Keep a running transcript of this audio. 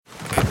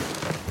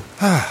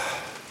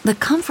The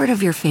comfort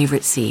of your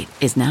favorite seat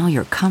is now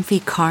your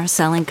comfy car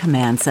selling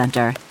command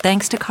center,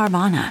 thanks to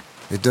Carvana.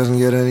 It doesn't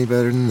get any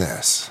better than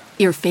this.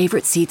 Your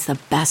favorite seat's the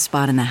best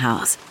spot in the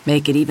house.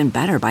 Make it even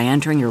better by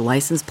entering your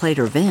license plate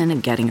or VIN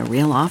and getting a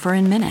real offer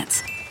in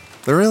minutes.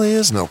 There really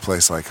is no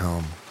place like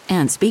home.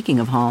 And speaking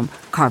of home,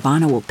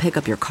 Carvana will pick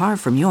up your car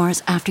from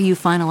yours after you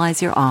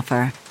finalize your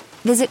offer.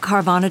 Visit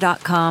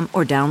Carvana.com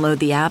or download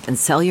the app and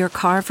sell your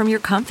car from your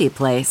comfy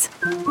place.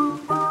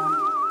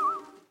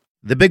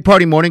 The Big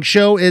Party Morning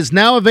Show is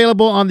now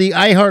available on the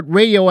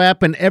iHeartRadio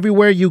app and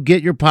everywhere you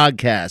get your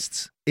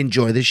podcasts.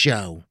 Enjoy the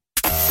show.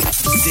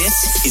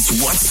 This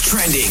is what's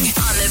trending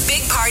on the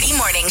Big Party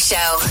Morning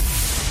Show.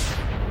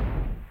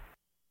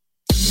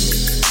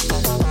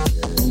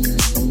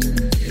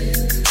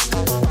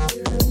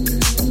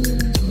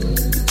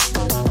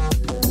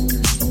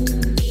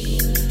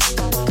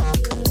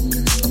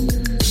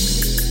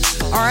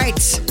 All right,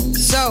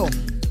 so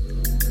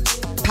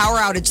power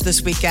outage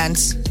this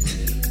weekend.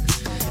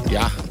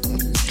 Yeah.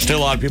 Still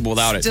a lot of people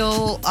without it.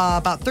 Still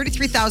about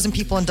 33,000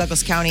 people in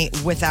Douglas County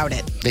without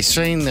it. They're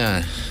saying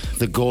the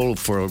goal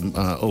for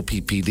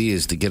OPPD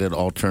is to get it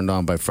all turned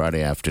on by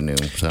Friday afternoon.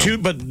 So.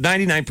 But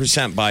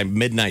 99% by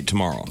midnight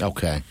tomorrow.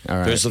 Okay, all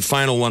right. There's the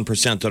final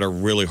 1% that are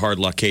really hard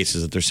luck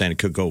cases that they're saying it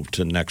could go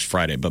to next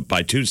Friday. But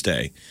by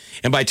Tuesday,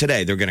 and by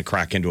today, they're going to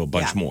crack into a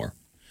bunch more.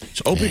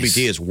 So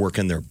OPPD is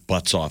working their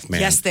butts off,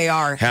 man. Yes, they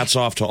are. Hats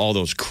off to all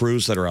those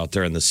crews that are out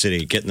there in the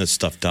city getting this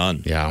stuff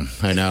done. Yeah,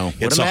 I know.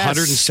 It's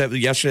 170.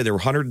 Yesterday there were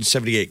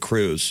 178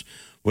 crews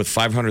with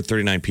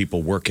 539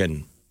 people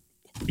working,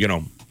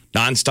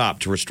 nonstop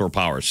to restore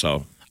power.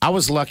 So I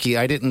was lucky;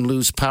 I didn't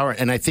lose power,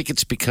 and I think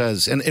it's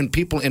because and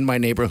people in my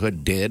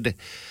neighborhood did.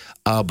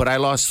 But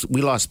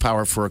we lost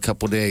power for a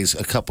couple of days,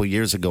 a couple of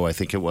years ago, I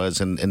think it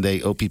was, and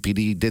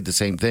OPPD did the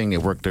same thing. They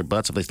worked their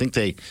butts off. I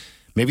think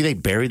maybe they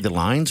buried the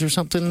lines or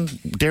something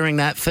during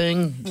that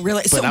thing.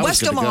 Really? So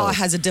West Omaha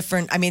has a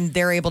different,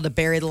 they're able to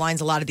bury the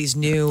lines, a lot of these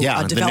new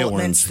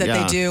developments that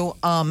they do.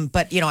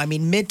 But,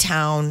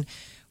 Midtown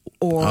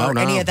or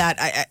any of that.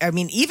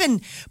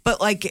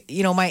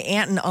 My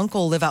aunt and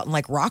uncle live out in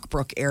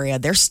Rockbrook area.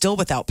 They're still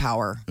without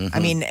power.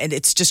 Mm-hmm. And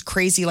it's just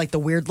crazy, the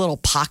weird little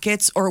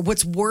pockets. Or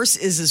what's worse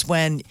is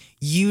when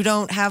you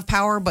don't have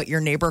power, but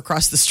your neighbor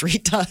across the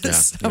street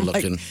does. Yeah,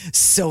 I'm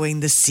sowing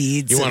the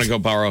seeds. You want to go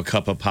borrow a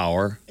cup of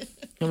power?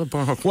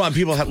 Well, and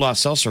people have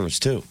lost cell service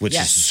too, which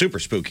is super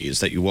spooky. Is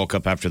that you woke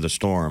up after the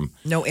storm,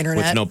 no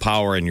internet, with no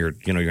power, and you're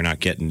not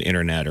getting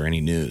internet or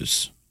any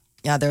news.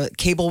 Yeah, the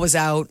cable was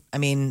out.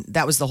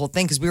 That was the whole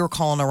thing because we were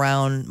calling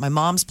around. My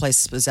mom's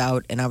place was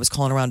out, and I was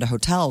calling around to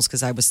hotels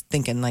because I was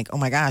thinking oh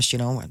my gosh,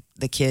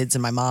 the kids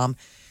and my mom,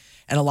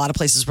 and a lot of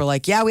places were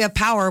like, yeah, we have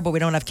power, but we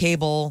don't have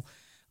cable.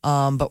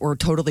 But we're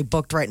totally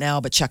booked right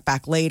now, but check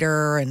back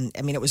later. And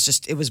it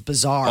was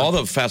bizarre. All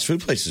the fast food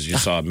places you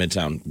saw in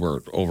Midtown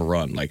were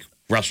overrun, like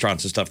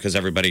restaurants and stuff, because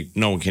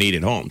no one can eat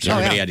at home. So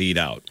everybody had to eat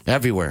out.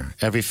 Everywhere.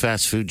 Every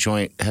fast food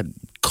joint had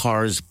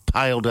cars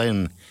piled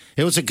in.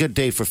 It was a good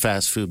day for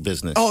fast food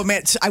business. Oh,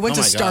 man. I went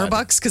to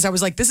Starbucks because I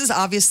was like, this is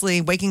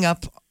obviously waking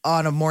up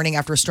on a morning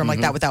after a storm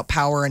like that without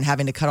power and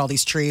having to cut all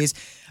these trees.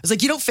 I was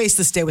like, you don't face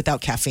this day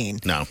without caffeine.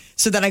 No.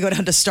 So then I go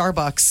down to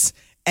Starbucks,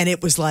 and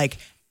it was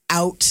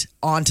out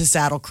onto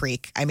Saddle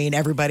Creek.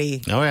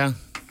 everybody. Oh yeah,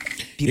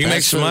 you can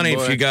make some money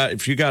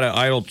if you got an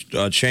idle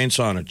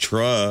chainsaw on a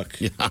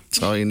truck. Yeah,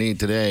 that's all you need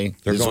today.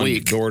 They're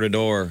going door to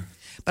door.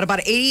 But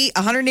about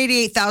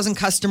 188,000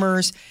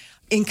 customers.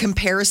 In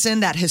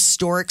comparison, that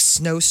historic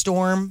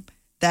snowstorm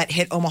that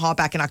hit Omaha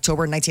back in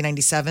October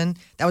 1997,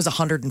 that was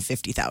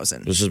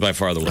 150,000. This is by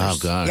far the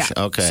worst. Oh, gosh.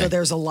 Yeah. Okay. So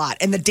there's a lot.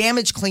 And the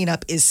damage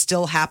cleanup is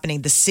still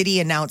happening. The city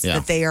announced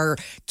that they are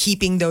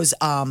keeping those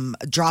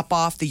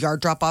the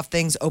yard drop-off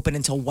things open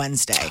until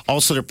Wednesday.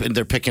 Also,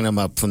 they're picking them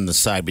up from the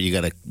side, but you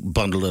got to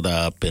bundle it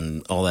up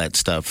and all that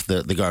stuff.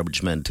 The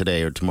garbage men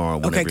today or tomorrow,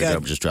 whenever your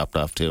garbage is dropped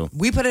off, too.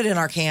 We put it in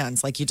our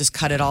cans. You just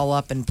cut it all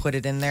up and put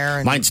it in there.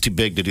 And mine's too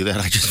big to do that.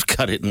 I just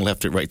cut it and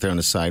left it right there on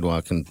the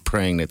sidewalk and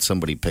praying that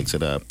somebody picks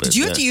it up. But, did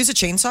you have to use a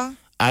chainsaw?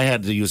 I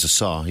had to use a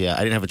saw. Yeah, I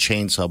didn't have a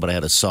chainsaw, but I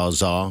had a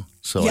sawzall,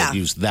 so I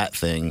used that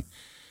thing.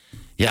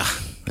 Yeah,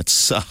 it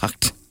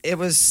sucked. It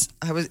was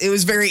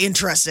very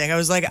interesting. I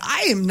was like,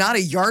 I am not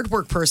a yard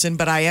work person,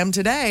 but I am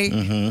today.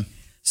 Mm-hmm.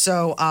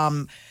 So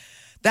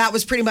that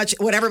was pretty much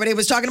what everybody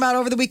was talking about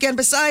over the weekend.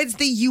 Besides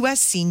the U.S.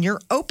 Senior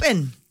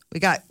Open, we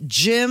got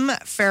Jim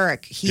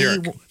Furyk.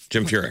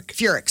 Jim Furyk.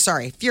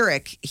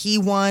 Furyk. He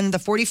won the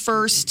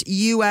 41st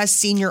U.S.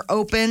 Senior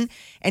Open,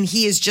 and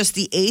he is just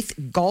the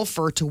 8th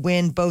golfer to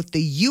win both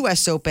the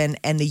U.S. Open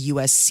and the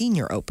U.S.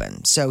 Senior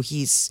Open. So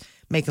he's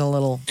making a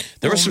little.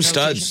 There were some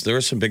studs. There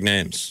were some big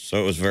names. So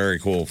it was very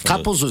cool.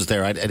 Couples was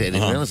there. I didn't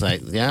realize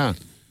that. Yeah,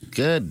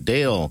 good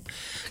deal.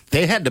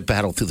 They had to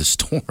battle through the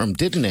storm,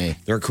 didn't they?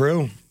 Their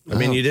crew.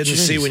 You didn't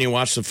see when you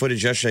watched the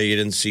footage yesterday, you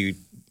didn't see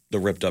the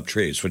ripped up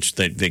trees, which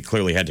they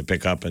clearly had to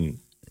pick up and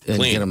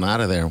clean. Get them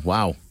out of there.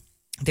 Wow.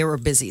 They were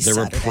busy. They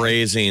were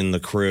praising the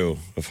crew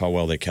of how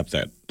well they kept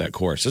that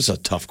course. This is a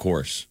tough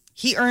course.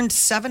 He earned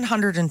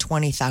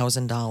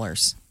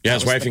 $720,000. Yeah,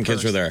 his wife and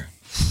kids were there.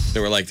 They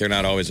were like, they're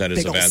not always at his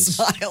Big old events.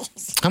 smiles.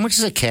 How much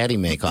does a caddy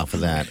make off of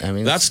that? I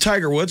mean, That's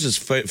Tiger Woods'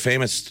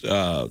 famous,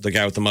 the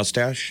guy with the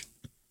mustache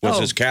was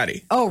his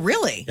caddy. Oh,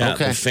 really? Yeah,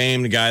 Okay. the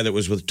famed guy that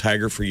was with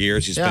Tiger for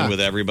years. He's Yeah. been with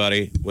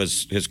everybody.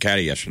 Was his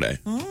caddy yesterday.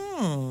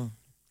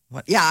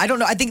 What? Yeah, I don't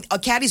know. I think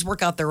caddies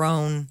work out their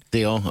own.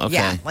 deal. Okay.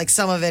 Yeah, like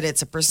some of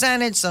it's a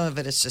percentage, some of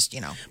it's just,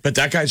 But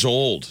that guy's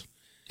old.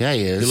 Yeah,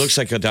 he is. He looks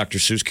like a Dr.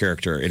 Seuss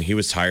character, and he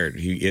was tired.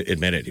 He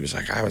admitted he was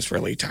like, I was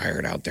really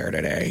tired out there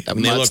today. A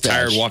And they look mustache.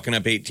 tired walking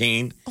up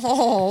 18.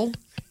 Oh.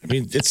 I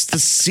mean, it's the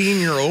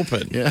Senior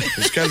Open. Yeah.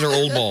 These guys are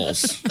old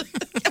balls.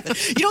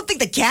 You don't think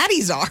the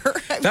caddies are?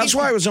 That's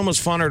why it was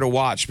almost funner to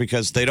watch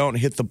because they don't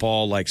hit the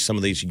ball like some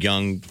of these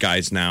young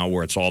guys now,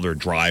 where it's all their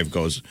drive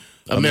goes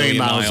a million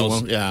miles.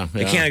 alone. Yeah,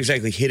 They can't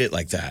exactly hit it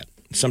like that.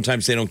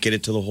 Sometimes they don't get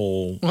it to the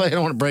hole. Well, they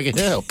don't want to break a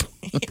hip.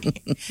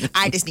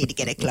 I just need to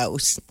get it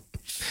close.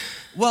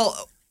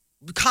 Well,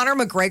 Conor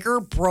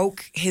McGregor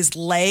broke his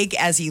leg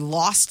as he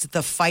lost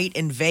the fight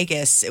in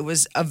Vegas. It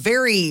was a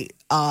very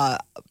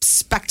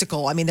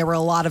spectacle. I mean, there were a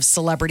lot of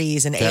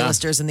celebrities and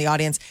A-listers in the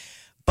audience.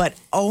 But,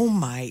 oh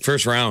my.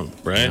 First round,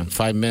 right? Yeah,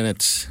 5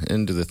 minutes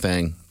into the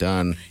thing,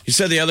 done. He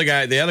said the other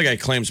guy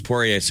claims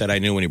Poirier said, I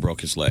knew when he broke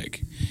his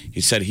leg.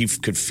 He said he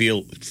could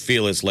feel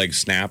his leg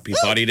snap. He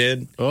thought he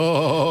did.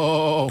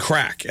 Oh.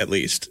 Crack, at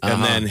least.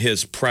 And then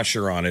his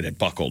pressure on it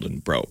buckled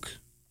and broke.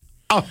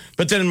 Oh.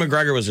 But then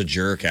McGregor was a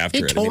jerk after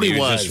He it. totally he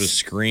was. just was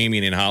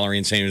screaming and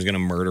hollering, saying he was going to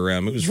murder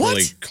him. It was What?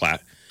 really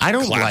I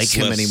don't like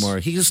him classless. anymore.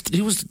 He was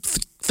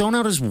throwing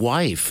out his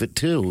wife,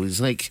 too. He's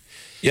like...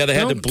 Yeah, they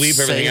had to Don't bleep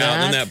say everything out.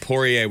 And then that. that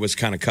Poirier was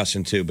kind of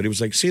cussing too. But he was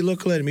like, see,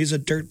 look at him. He's a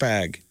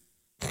dirtbag.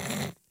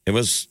 It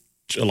was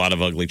a lot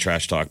of ugly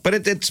trash talk. But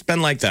it's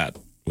been like that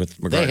with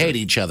McGregor. They hate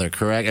each other,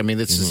 correct? I mean,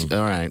 this is...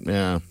 All right,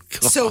 yeah.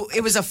 So it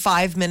was a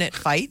 5-minute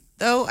fight,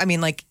 though? I mean,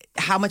 like,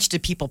 how much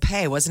did people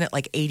pay? Wasn't it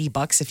like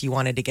 $80 if you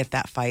wanted to get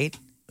that fight?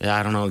 Yeah,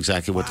 I don't know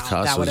exactly what the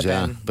cost that was, would've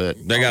yeah. been-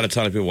 But They got a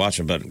ton of people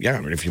watching. But yeah, I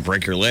mean, if you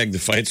break your leg, the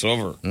fight's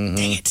over. Dang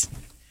it.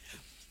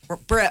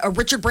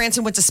 Richard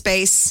Branson went to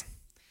space.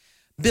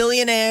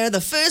 Billionaire,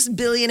 the first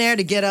billionaire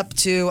to get up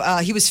to,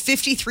 he was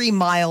 53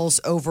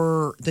 miles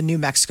over the New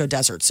Mexico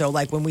desert. So,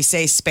 like, when we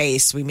say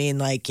space, we mean,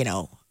 like,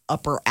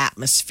 upper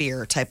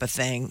atmosphere type of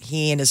thing.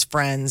 He and his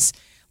friends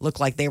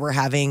looked like they were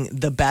having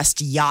the best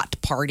yacht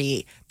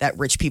party that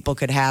rich people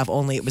could have,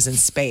 only it was in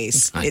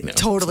space. It know.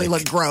 totally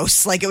looked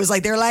gross. Like, it was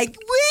like, they're like,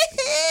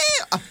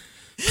 woo!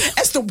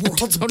 As the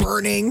world's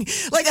burning.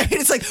 Like, I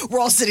mean, it's like we're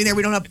all sitting there.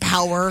 We don't have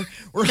power.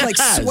 We're like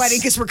sweating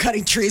because we're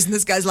cutting trees. And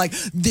this guy's like,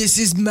 this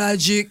is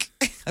magic.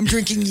 I'm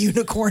drinking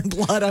unicorn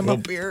blood. I'm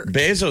up here.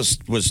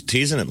 Bezos was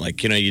teasing him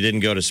like, you didn't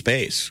go to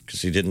space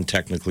because he didn't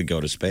technically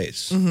go to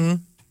space.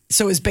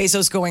 So is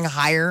Bezos going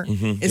higher?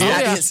 Is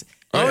that yeah. his?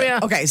 Oh, yeah.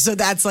 Okay, so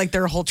that's like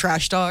their whole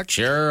trash talk.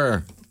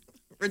 sure.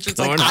 Richard's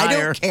Going like, I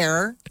higher. don't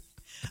care.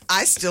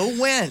 I still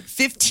went.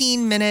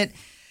 15-minute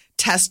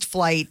test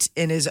flight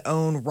in his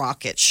own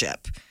rocket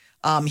ship.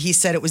 He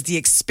said it was the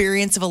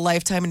experience of a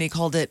lifetime, and he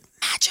called it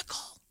magical.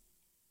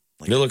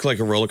 It looked like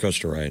a roller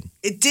coaster ride.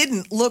 It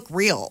didn't look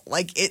real.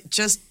 Like, it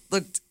just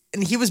looked,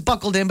 and he was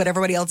buckled in, but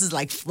everybody else is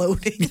like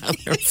floating.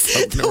 They're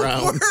floating The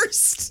around.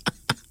 worst.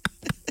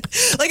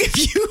 Like, if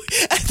you,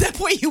 at that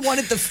point, you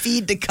wanted the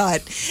feed to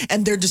cut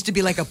and there just to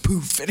be like a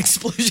poof, an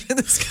explosion in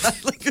the sky.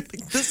 Like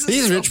this is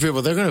These so- rich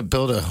people, they're going to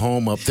build a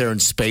home up there in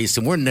space,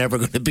 and we're never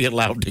going to be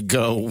allowed to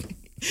go.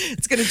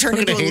 It's going to turn We're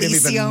into going to hate him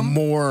even Elysium.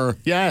 more.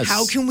 Yes.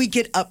 How can we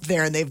get up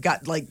there? And they've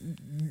got like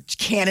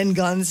cannon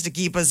guns to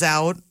keep us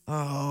out.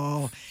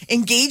 Oh,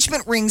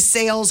 engagement ring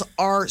sales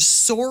are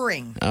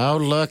soaring. Oh,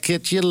 look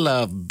at you,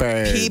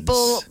 lovebirds.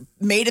 People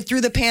made it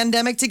through the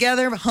pandemic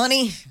together.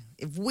 Honey,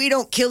 if we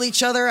don't kill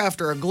each other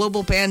after a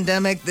global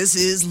pandemic, this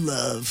is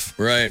love.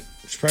 Right.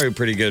 It's probably a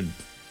pretty good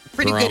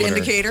Pretty good barometer.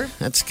 indicator.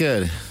 That's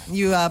good.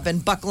 You have been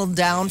buckled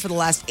down for the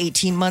last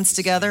 18 months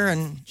together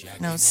and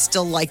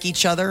still like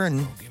each other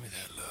and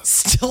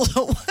still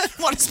don't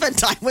want to spend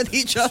time with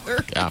each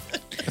other. Yeah.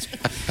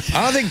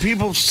 I don't think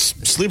people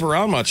sleep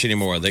around much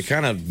anymore. They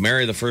kind of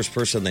marry the first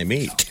person they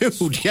meet.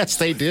 Dude, yes,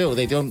 they do.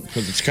 They don't.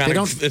 It's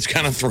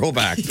kind of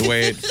throwback the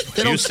way it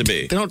They don't, used to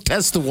be. They don't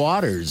test the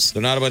waters.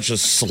 They're not a bunch of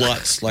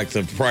sluts like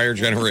the prior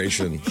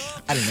generation.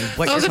 I don't know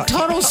what I was you're a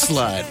talking total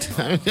about.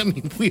 slut. I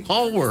mean, we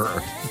all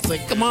were. It's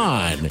like, come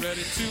on.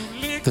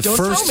 The Don't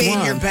first throw me one.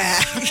 in your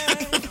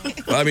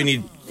bag. Well, I mean,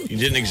 you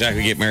didn't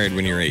exactly get married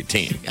when you were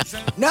 18.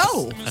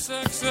 No.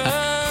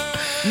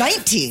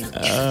 19.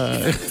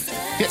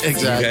 Exactly.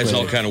 You guys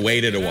all kind of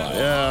waited a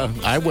while.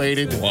 I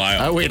waited.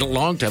 While. I waited a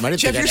long time. I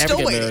didn't Jeff, think I'd you're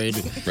ever still get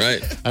waiting.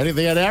 married. Right. I didn't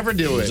think I'd ever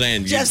do I'm it.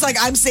 saying, Jeff's like,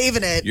 I'm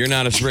saving it. you're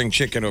not a spring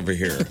chicken over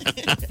here.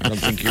 I don't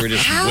think you were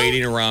just How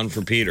waiting around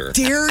for Peter.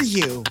 Dare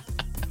you?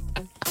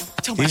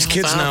 Tell my These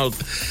kids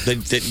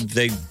husband. now,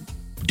 they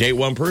date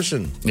one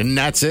person. And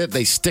that's it.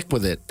 They stick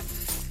with it.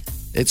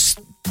 It's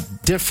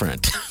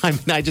different. I mean,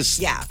 I just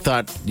Yeah.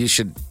 thought you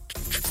should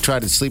try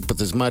to sleep with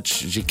as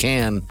much as you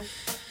can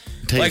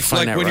until you Like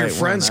find that when your right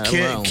friends' one. I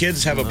don't know.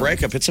 kids have a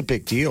breakup, it's a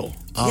big deal.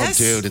 Oh, Yes.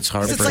 dude, it's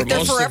hard It's for like their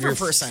Most of forever your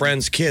person.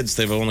 friends' kids,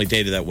 they've only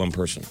dated that one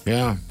person.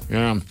 Yeah.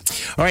 All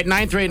right,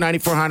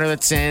 938-9400.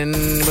 That's in.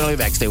 We'll be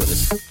back. Stay with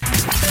us.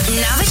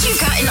 Now that you've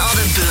gotten all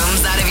the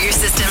booms out of your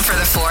system for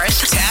the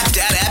 4th, Tap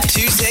That App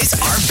Tuesdays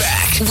are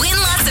back. win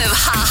lots of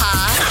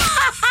ha-ha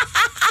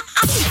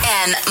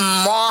and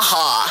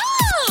maha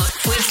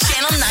with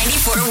Channel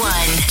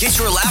 94.1. Get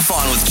your laugh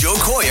on with Joe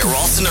Coy at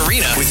Ralston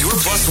Arena with your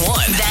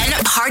 +1. Then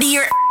party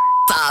your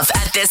off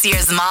at this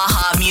year's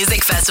Maha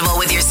Music Festival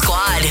with your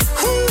squad.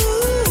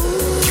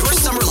 Your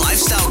summer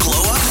lifestyle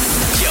glow up?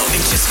 Yo,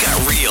 it just got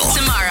real.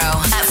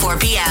 Tomorrow at 4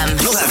 p.m.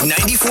 You'll have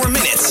 94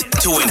 minutes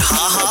to win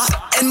haha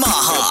and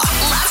maha.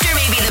 Laughter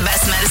may be the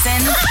best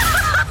medicine,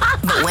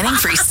 but winning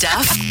free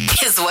stuff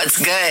is what's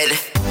good.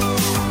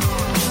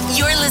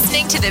 You're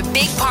listening to the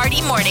Big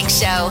Party Morning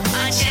Show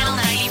on Channel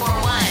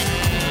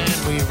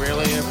 94.1. We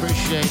really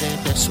appreciate it.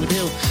 Yes, we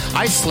do.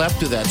 I slept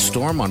through that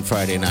storm on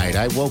Friday night.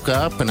 I woke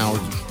up and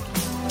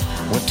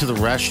went to the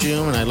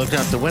restroom and I looked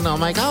out the window.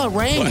 I'm like, oh, it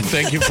rained. Well,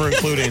 thank you for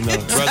including the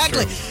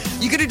Exactly.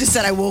 restroom. You could have just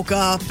said I woke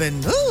up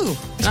and ooh.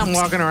 And I'm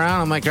walking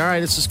around. I'm like, all right,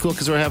 this is cool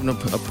because we're having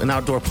an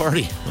outdoor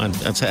party on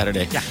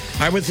Saturday. Yeah.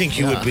 I would think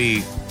you would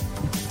be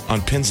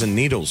on pins and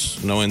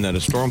needles, knowing that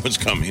a storm was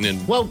coming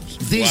and Well,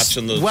 these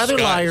watching the weather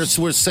skies. liars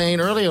were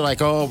saying earlier,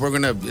 like, oh,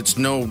 it's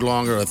no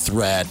longer a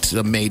threat,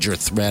 a major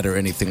threat or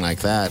anything like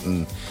that.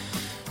 And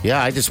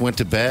yeah, I just went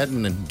to bed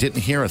and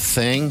didn't hear a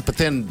thing. But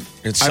then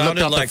It I looked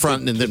sounded out like the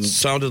front and then, it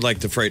sounded like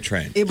the freight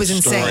train. It was The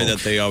insane. story that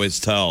they always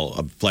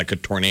tell, like a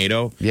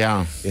tornado.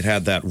 yeah. It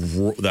had that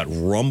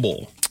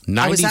rumble.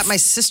 I was at my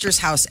sister's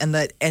house, and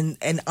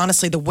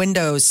honestly, the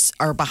windows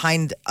are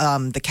behind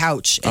the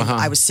couch, and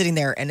I was sitting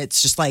there, and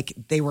it's just like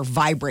they were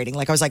vibrating.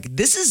 Like I was like,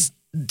 "This is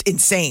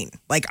insane!"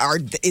 Like,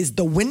 is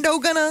the window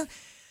gonna?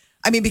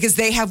 I mean, because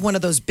they have one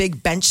of those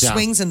big bench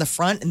swings in the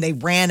front, and they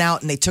ran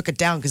out and they took it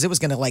down because it was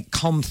gonna like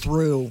come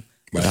through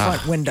the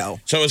front window.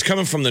 So it was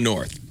coming from the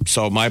north.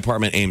 So my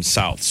apartment aimed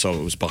south, so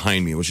it was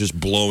behind me. It was just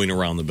blowing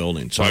around the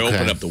building. So I Okay.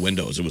 opened up the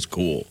windows. It was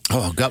cool.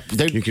 Oh, God.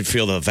 You could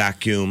feel the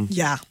vacuum.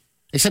 Yeah.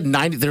 They said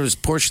there was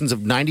portions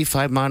of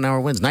 95-mile-an-hour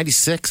winds,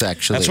 96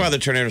 actually. That's why the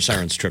tornado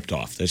sirens tripped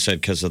off. They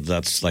said because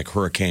that's like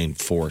hurricane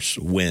force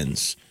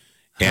winds.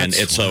 And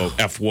That's- it's a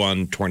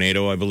F1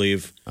 tornado, I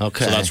believe.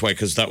 Okay. So that's why,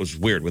 because that was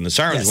weird. When the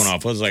sirens went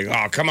off, I was like,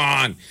 oh, come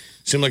on.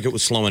 Seemed like it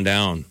was slowing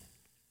down.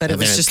 But it And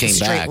was then it just a came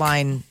straight back.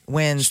 line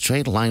wind.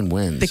 straight line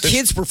winds. The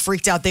kids were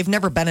freaked out. They've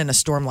never been in a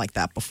storm like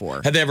that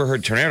before. Had they ever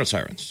heard tornado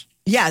sirens?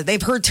 Yeah,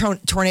 they've heard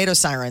tornado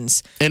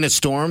sirens. In a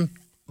storm?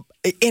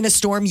 In a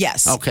storm,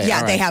 yes. Okay,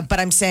 Yeah, all they right. have. But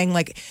I'm saying,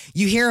 like,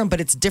 you hear them,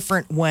 but it's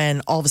different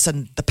when all of a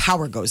sudden the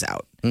power goes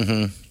out.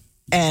 Mm-hmm.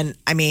 And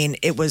I mean,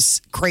 it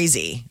was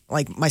crazy.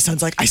 Like, my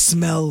son's like, I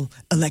smell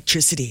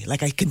electricity.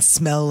 Like, I can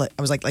smell it.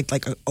 I was like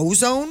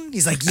ozone?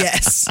 He's like,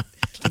 yes.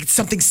 Like,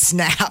 something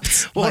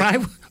snapped. Well, Like,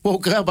 when I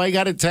woke up, I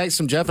got a text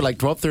from Jeff at like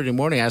 12:30 in the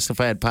morning, asked if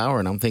I had power,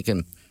 and I'm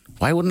thinking,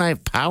 why wouldn't I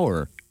have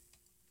power?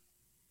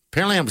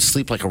 Apparently, I'm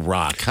asleep like a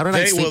rock. How did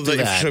I sleep through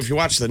that? So if you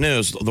watch the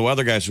news, the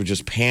weather guys were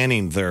just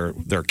panning their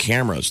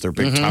cameras, their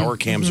big tower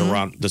cams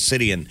around the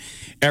city, and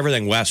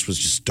everything west was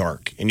just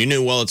dark. And you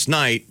knew, well, it's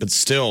night, but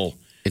still,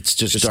 It's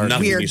just just dark.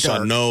 nothing. Weird You saw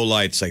dark. no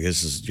lights. Like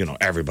this is,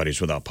 everybody's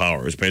without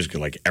power. It was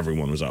basically like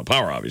everyone was without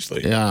power,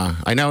 obviously. Yeah,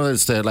 I know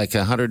there's like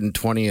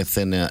 120th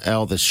and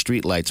L, the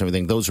street lights and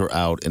everything. Those were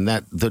out, and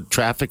that the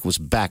traffic was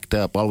backed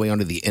up all the way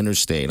onto the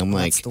interstate. I'm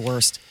like, that's the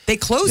worst. They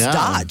closed Yeah.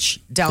 Dodge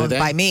down Did they?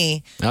 by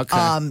me.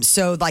 Okay.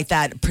 So like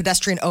that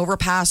pedestrian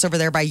overpass over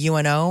there by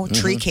UNO,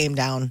 tree came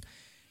down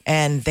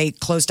and they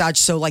closed Dodge.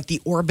 So like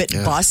the Orbit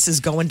bus is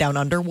going down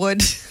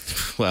Underwood.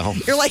 well,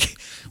 You're like,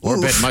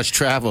 orbit oof. must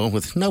travel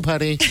with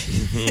nobody.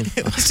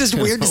 It's just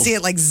weird to see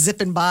it like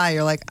zipping by.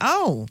 You're like,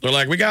 oh, They're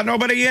like, we got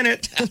nobody in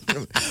it,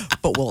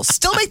 but we'll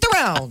still make the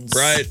rounds.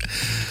 right?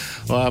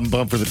 Well, I'm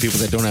bummed for the people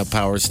that don't have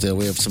power still.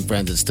 We have some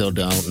friends that still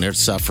don't, and they're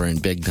suffering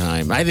big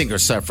time. I think they're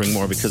suffering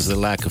more because of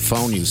the lack of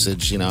phone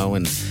usage,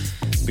 and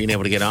being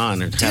able to get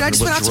on. And Dude, I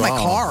just went out to my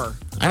car.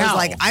 I was know.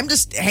 like, I'm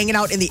just hanging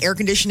out in the air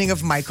conditioning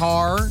of my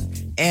car,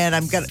 and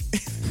I'm gonna.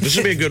 This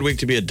would be a good week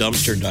to be a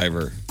dumpster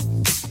diver.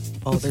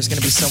 Oh, there's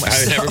gonna be so much. I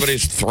mean, stuff.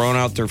 everybody's throwing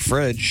out their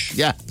fridge.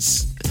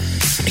 Yes.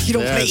 You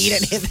don't want to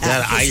Yes. eat any of that.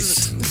 That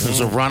ice. There's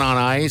a run on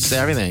ice,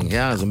 everything.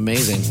 Yeah, it was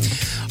amazing.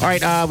 All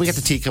right, we got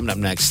the tea coming up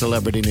next.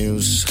 Celebrity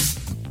news.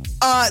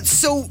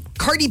 So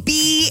Cardi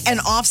B and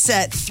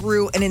Offset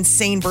threw an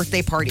insane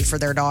birthday party for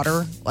their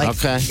daughter. Like,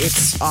 Okay.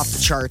 it's off the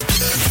chart.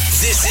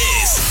 This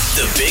is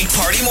the Big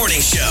Party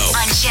Morning Show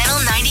On Channel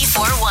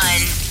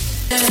 94.1.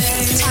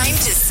 Time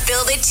to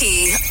spill the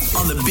tea.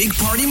 on the Big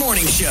Party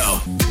Morning Show.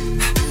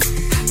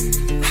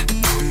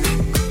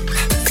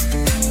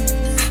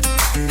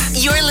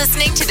 You're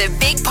listening to the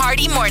Big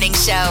Party Morning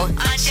Show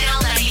on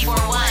Channel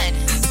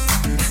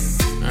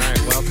 94.1. All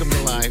right, welcome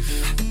to life.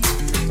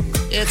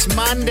 It's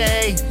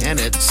Monday, and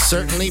it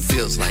certainly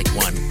feels like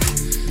one.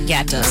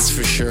 Yeah, it That's does.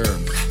 for sure.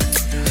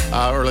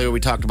 Earlier, we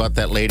talked about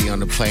that lady on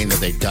the plane that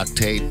they duct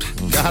taped.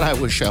 God, I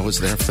wish I was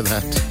there for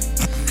that.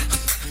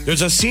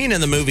 There's a scene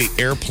in the movie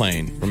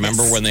Airplane.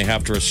 Remember when they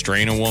have to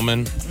restrain a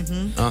woman?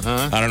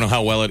 I don't know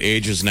how well it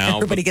ages now.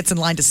 Everybody gets in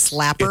line to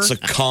slap her. It's a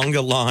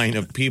conga line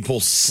of people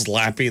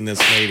slapping this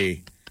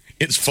lady.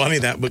 It's funny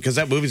because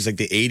that movie's like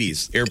the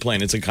 80s.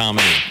 Airplane, it's a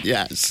comedy.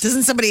 Yes.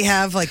 Doesn't somebody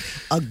have like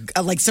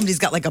somebody's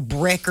got like a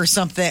brick or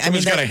something?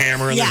 Somebody's got a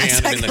hammer in their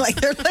hand.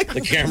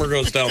 Exactly. The camera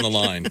goes down the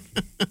line.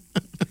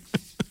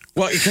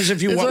 Well, because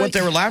what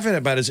they were laughing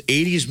about is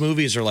 80s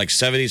movies or like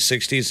 70s,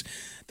 60s.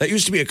 That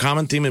used to be a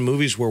common theme in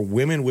movies where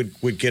women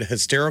would get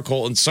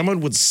hysterical and someone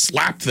would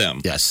slap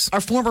them. Yes.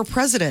 Our former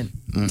president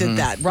did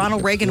that.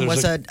 Ronald Reagan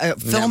was a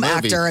film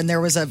actor, and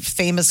there was a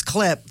famous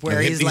clip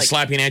where he's like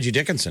slapping Angie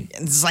Dickinson.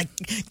 It's like,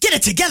 get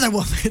it together,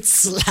 woman.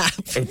 Slap.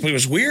 It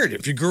was weird.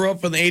 If you grew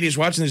up in the 80s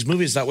watching these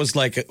movies, that was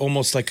like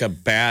almost like a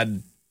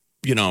bad,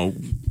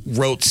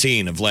 rote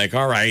scene of like,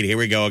 all right, here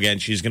we go again.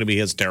 She's going to be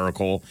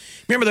hysterical.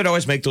 Remember, they'd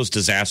always make those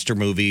disaster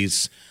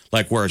movies,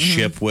 like where a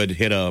ship would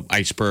hit a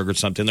iceberg or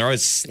something. They're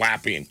always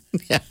slapping.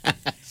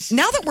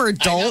 Now that we're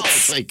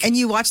adults and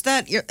you watch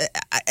that,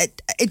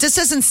 it just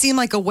doesn't seem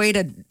like a way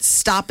to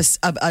stop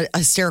a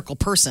hysterical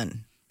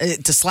person.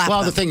 To slap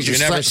them. The thing is,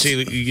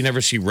 you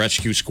never see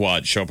Rescue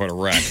Squad show up at a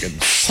wreck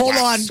and hold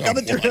on,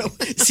 coming through.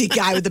 See a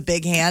guy with a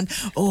big hand.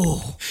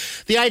 Oh,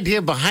 the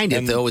idea behind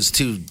it though is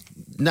to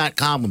not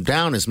calm them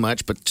down as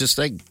much, but just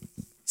like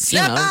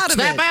snap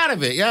out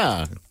of it.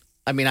 Yeah,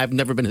 I mean, I've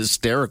never been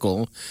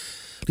hysterical.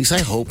 At least I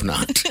hope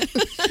not.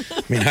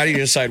 I mean, how do you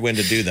decide when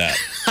to do that?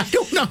 I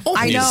don't know.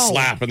 I know.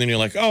 Slap, and then you're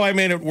like, oh, I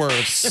made it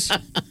worse.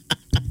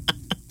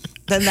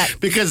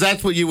 Because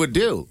that's what you would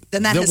do.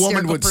 Then that the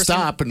woman would person,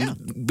 stop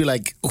and be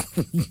like,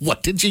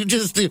 what did you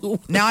just do?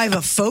 Now I have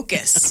a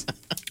focus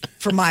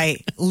for my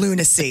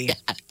lunacy.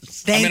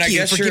 Thank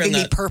you for giving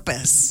me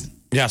purpose.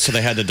 Yeah, so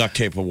they had to duct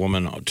tape a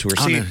woman to her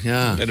seat. They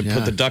had to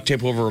put the duct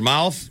tape over her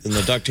mouth and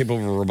the duct tape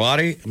over her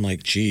body. I'm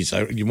like, geez,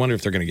 you wonder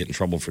if they're going to get in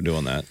trouble for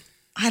doing that.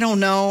 I don't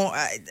know.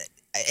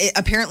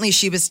 Apparently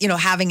she was,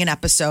 having an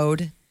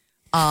episode.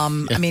 I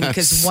mean,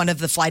 because one of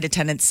the flight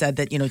attendants said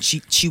that,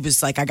 she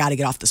was like, I got to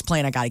get off this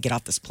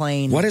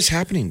plane. What is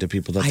happening to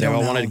people that they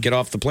all wanted to get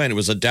off the plane? It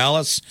was a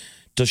Dallas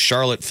to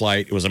Charlotte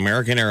flight. It was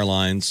American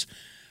Airlines.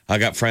 I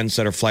got friends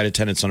that are flight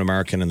attendants on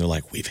American, and they're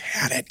like, we've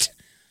had it.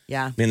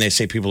 Yeah. I mean, they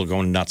say people are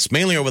going nuts,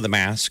 mainly over the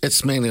mask.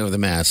 It's mainly over the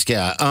mask,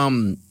 yeah.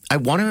 I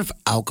wonder if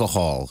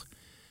alcohol...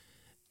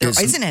 There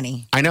isn't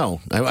any. I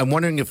know. I'm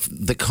wondering if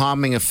the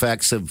calming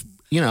effects of,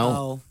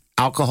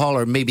 alcohol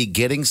or maybe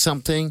getting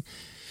something...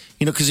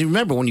 because you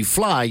remember when you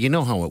fly, you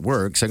know how it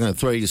works. I'm going to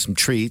throw you some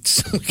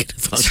treats.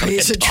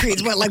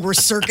 Treats? What, like we're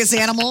circus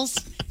animals?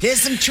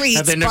 Here's some treats.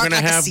 And then they're going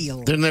to have.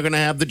 Then they're going to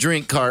have the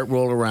drink cart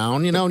roll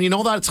around. And you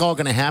know that's all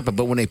going to happen.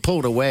 But when they pull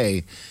it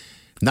away,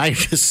 now you're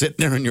just sitting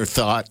there in your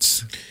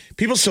thoughts.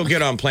 People still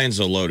get on planes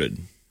though loaded.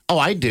 Oh,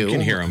 I do. You can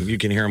hear them. You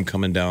can hear them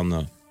coming down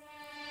the.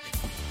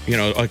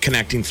 A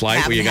connecting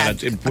flight where you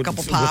got a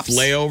couple pops. With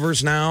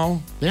layovers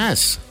now.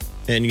 Yes.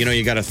 And,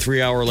 you got a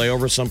 3-hour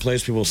layover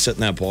someplace. People sit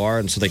in that bar,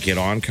 and so they get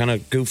on kind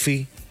of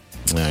goofy.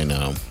 I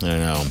know.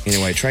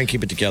 Anyway, try and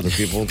keep it together,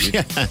 people.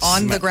 Yes.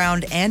 On the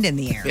ground and in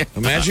the air.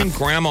 Imagine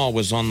Grandma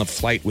was on the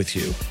flight with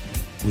you.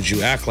 Would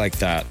you act like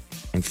that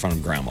in front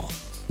of Grandma?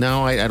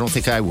 No, I don't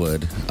think I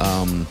would.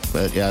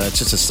 But, yeah, that's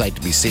just a sight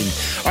to be seen.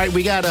 All right,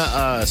 we got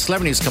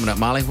celebrity news coming up.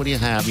 Molly, what do you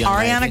have?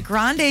 Ariana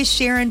Grande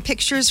sharing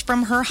pictures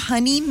from her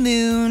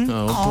honeymoon.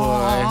 Oh,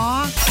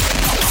 boy.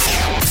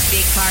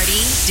 Big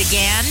Party,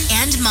 DeGan,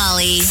 and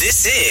Molly.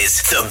 This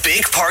is the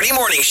Big Party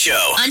Morning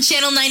Show on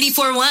Channel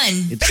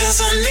 94.1.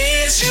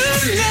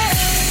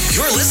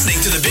 You're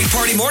listening to the Big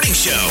Party Morning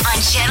Show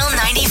on Channel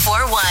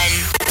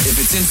 94.1. If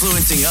it's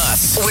influencing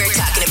us, we're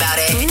talking about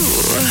it.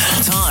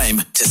 Time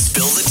to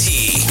spill the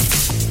tea.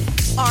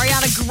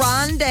 Ariana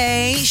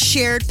Grande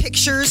shared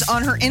pictures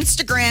on her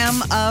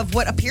Instagram of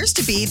what appears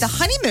to be the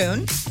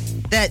honeymoon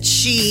that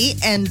she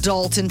and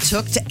Dalton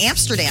took to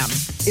Amsterdam.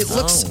 It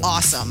looks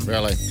awesome.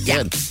 Really?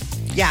 Yeah. Good.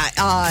 Yeah.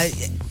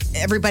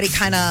 Everybody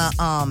kind of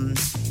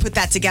put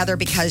that together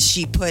because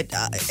she put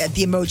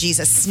the emojis,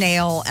 a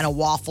snail and a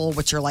waffle,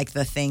 which are like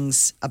the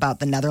things about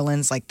the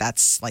Netherlands.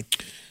 That's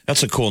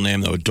a cool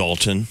name, though,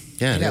 Dalton.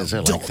 Yeah, it is. I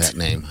like that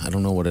name. I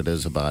don't know what it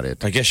is about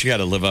it. I guess you got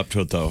to live up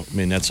to it, though. I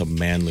mean, that's a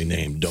manly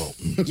name,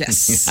 Dalton.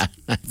 Yes. I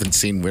haven't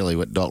seen really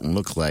what Dalton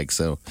looks like,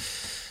 so...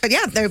 But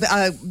yeah,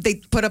 they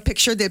put a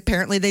picture that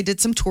apparently they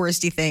did some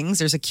touristy things.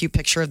 There's a cute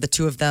picture of the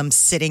two of them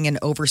sitting in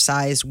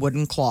oversized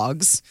wooden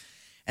clogs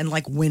and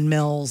like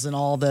windmills and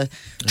all the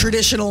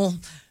traditional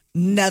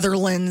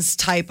Netherlands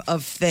type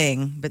of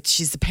thing. But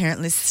she's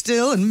apparently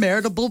still in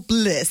marital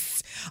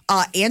bliss.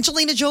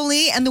 Angelina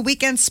Jolie and The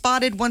Weeknd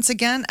spotted once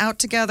again out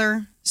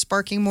together,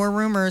 sparking more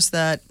rumors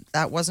that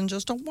wasn't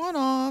just a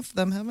one-off,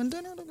 them having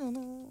dinner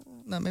together.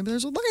 That maybe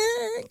there's a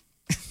thing.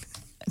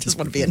 I just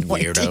want to be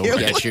annoying weirdo. to you.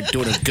 Yes, you're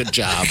doing a good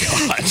job.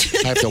 I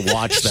have to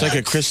watch that. It's like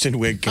a Kristen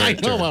Wiig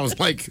character. I know. I was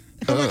like,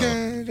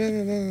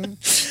 I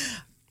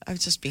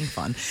was just being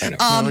fun.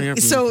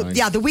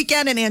 The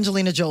Weeknd and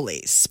Angelina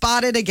Jolie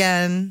spotted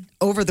again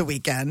over the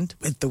weekend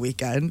with The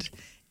Weeknd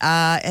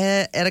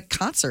at a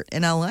concert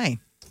in LA.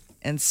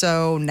 And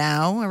so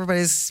now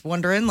everybody's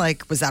wondering,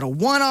 like, was that a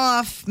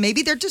one-off?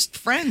 Maybe they're just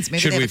friends. Maybe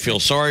Should we feel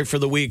sorry for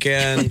the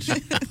weekend?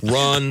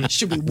 Run.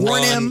 Should we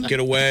warn him? Get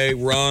away.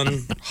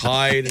 Run.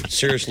 Hide.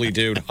 Seriously,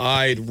 dude.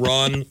 Hide.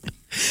 Run.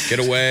 Get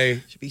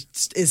away.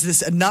 Is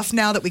this enough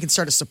now that we can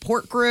start a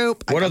support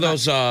group? What are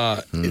those?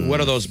 What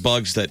are those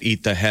bugs that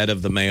eat the head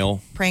of the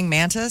male? Praying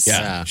mantis?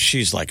 Yeah,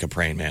 she's like a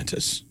praying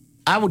mantis.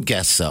 I would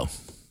guess so.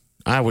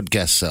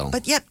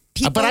 But yet,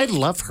 people. But I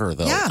love her,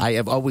 though. Yeah. I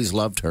have always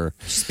loved her.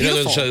 You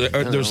know,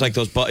 there's like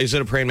those. Is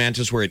it a praying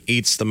mantis where it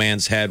eats the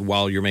man's head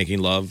while you're making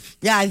love?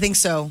 Yeah, I think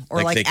so.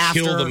 Or like they after.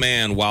 kill the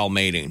man while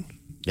mating.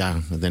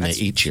 Yeah, and then they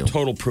eat you.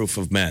 Total proof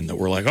of men that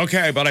we're like,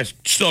 okay, but I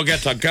still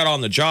get to get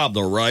on the job,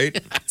 though, right?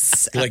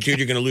 Like, dude,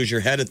 you're going to lose your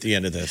head at the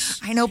end of this.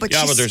 I know, but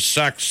yeah, but there's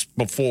sex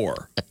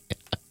before.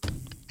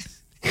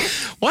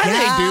 Why do they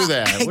do I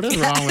that? What is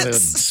wrong with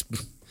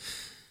it?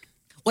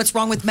 What's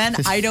wrong with men?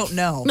 I don't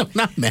know. No,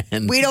 not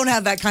men. We don't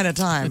have that kind of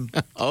time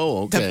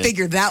Oh, okay. to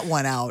figure that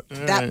one out.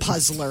 That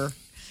puzzler.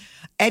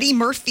 Eddie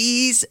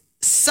Murphy's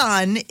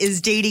son is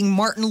dating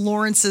Martin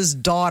Lawrence's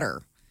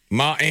daughter.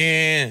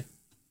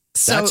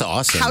 So That's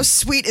awesome. How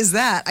sweet is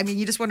that? I mean,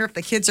 you just wonder if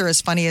the kids are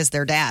as funny as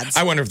their dads.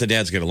 I wonder if the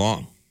dads get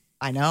along.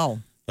 I know.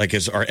 Like,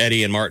 are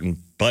Eddie and Martin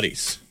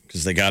buddies?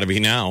 Because they got to be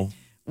now.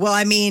 Well,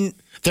 I mean,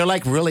 They're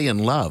like really in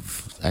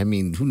love. I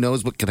mean, who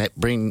knows what could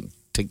bring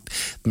to.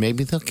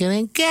 Maybe they'll get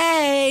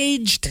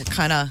engaged.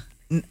 kind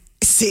of,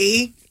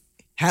 see,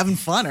 having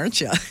fun, aren't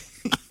you?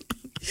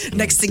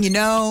 Next thing you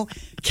know,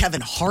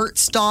 Kevin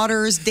Hart's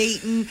daughter's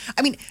dating.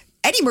 I mean,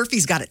 Eddie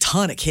Murphy's got a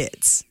ton of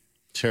kids.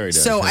 Sure he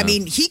does. So, yeah. I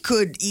mean, he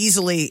could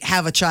easily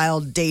have a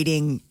child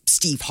dating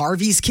Steve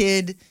Harvey's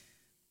kid,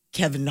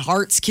 Kevin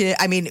Hart's kid.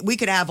 I mean, we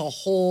could have a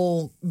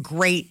whole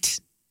great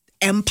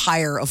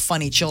empire of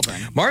funny children.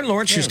 Martin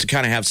Lawrence used to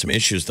kind of have some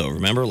issues, though.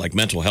 Remember, like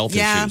mental health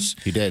Yeah. issues.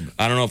 He did.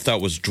 I don't know if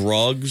that was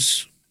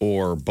drugs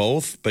or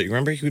both, but you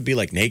remember he would be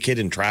like naked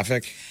in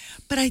traffic.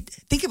 But I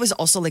think it was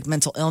also like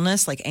mental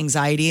illness, like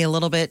anxiety a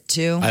little bit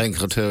too. I think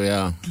so too,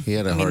 yeah. He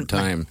had a hard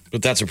time.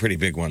 But that's a pretty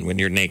big one when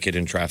you're naked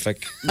in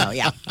traffic. No,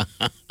 yeah.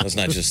 That's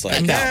not just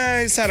like, No.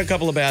 he's had a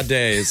couple of bad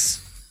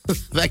days.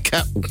 That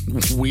got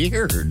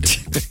weird.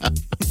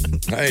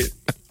 Right.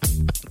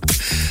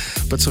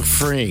 But so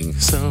freeing.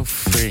 So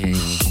freeing.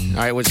 All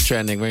right, what's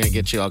trending? We're going to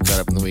get you all caught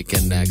up in the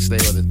weekend next. Stay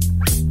with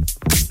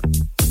it.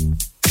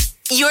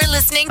 You're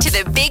listening to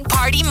the Big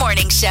Party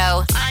Morning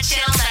Show on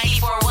Channel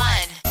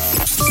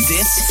 94.1.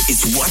 This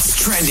is what's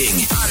trending.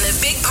 On the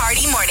Big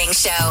Party Morning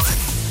Show.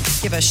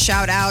 Give a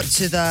shout out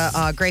to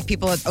the great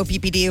people at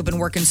OPPD who've been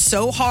working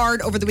so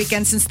hard over the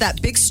weekend since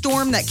that big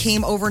storm that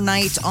came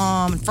overnight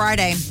on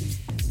Friday.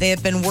 They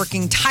have been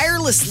working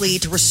tirelessly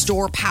to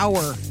restore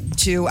power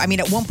to, I mean,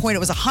 at one point it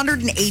was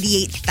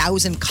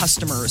 188,000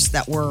 customers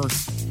that were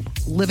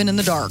living in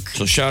the dark.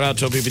 So shout out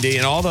to OPPD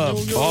and all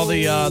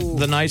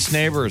the nice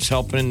neighbors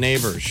helping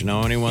neighbors. You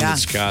know, anyone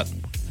that's got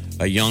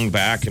a young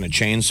back and a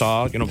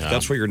chainsaw. You know,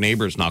 that's where your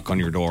neighbors knock on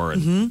your door.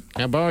 And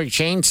Can I borrow your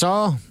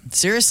chainsaw?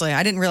 Seriously,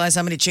 I didn't realize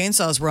how many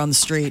chainsaws were on the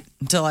street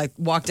until I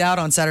walked out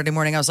on Saturday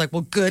morning. I was like,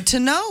 well, good to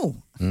know.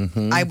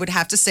 I would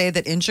have to say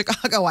that in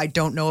Chicago, I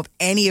don't know if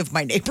any of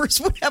my neighbors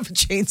would have a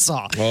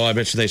chainsaw. well, I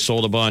bet you they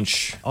sold a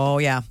bunch. Oh,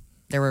 yeah.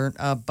 There were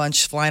a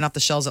bunch flying off the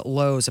shelves at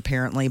Lowe's,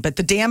 apparently. But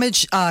the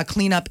damage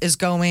cleanup is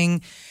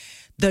going.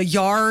 The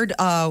yard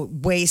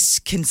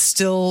waste can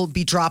still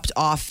be dropped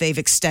off. They've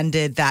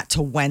extended that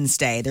to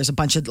Wednesday. There's a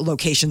bunch of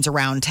locations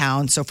around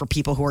town. So for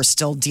people who are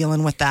still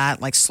dealing with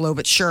that, like slow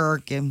but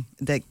sure,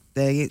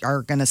 they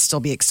are going to still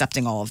be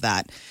accepting all of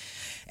that.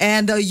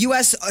 And the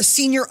U.S.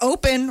 Senior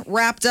Open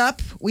wrapped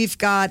up. We've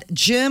got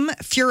Jim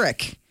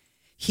Furyk.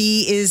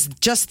 He is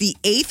just the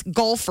 8th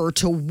golfer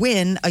to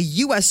win a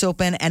U.S.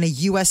 Open and a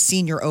U.S.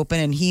 Senior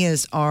Open, and he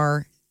is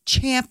our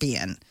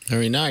champion.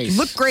 Very nice.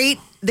 Looked great.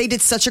 They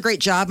did such a great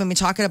job. I mean,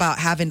 talking about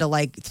having to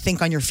like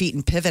think on your feet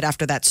and pivot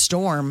after that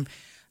storm.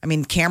 I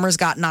mean, cameras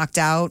got knocked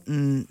out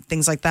and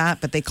things like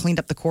that, but they cleaned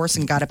up the course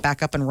and got it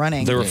back up and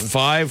running. There were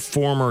 5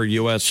 former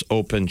U.S.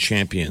 Open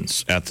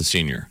champions at the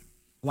senior.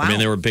 Wow. I mean,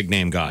 they were big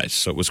name guys,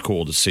 so it was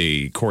cool to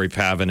see Corey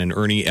Pavin and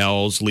Ernie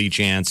Els, Lee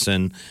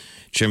Jansen,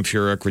 Jim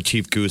Furyk,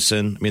 Retief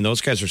Goosen. I mean, those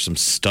guys are some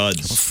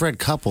studs. Fred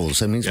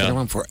Couples. I mean, he's been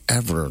around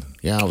forever.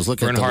 Yeah, I was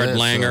looking at the Bernhard list.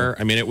 Langer.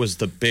 I mean, it was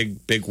the big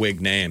wig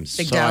names.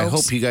 Big So I dogs.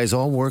 hope you guys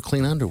all wore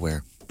clean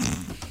underwear.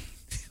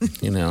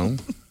 You know,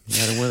 you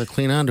got to wear the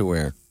clean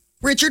underwear.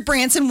 Richard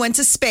Branson went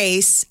to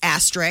space,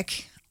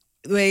 asterisk.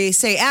 They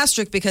say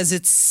asterisk because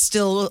it's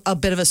still a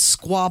bit of a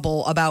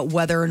squabble about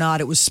whether or not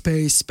it was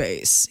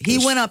space.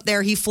 He went up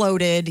there, he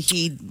floated,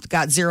 he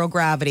got zero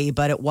gravity,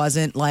 but it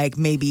wasn't like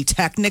maybe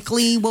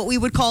technically what we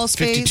would call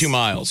space. 52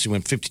 miles. He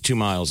went 52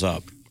 miles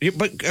up.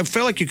 But I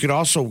feel like you could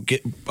also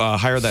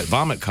hire that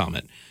Vomit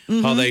Comet.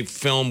 How they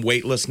film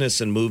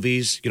weightlessness in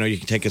movies. You know, you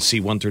can take a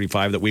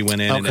C-135 that we went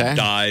in and it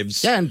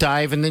dives. Yeah, and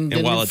dive and then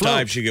And while then it float.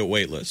 dives, you get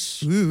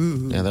weightless.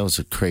 Yeah, that was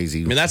a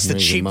crazy. I mean, that's the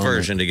crazy cheap moment.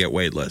 version to get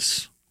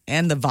weightless.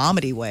 And the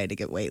vomity way to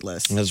get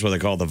waitlist. That's what they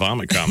call the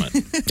vomit comet.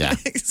 Yeah.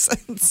 Makes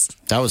sense.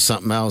 That was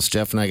something else.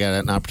 Jeff and I got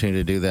an opportunity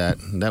to do that.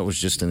 That was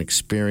just an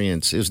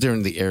experience. It was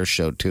during the air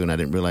show, too, and I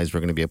didn't realize we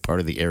were going to be a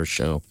part of the air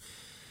show.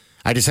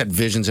 I just had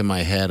visions in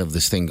my head of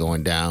this thing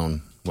going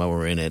down while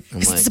we're in it.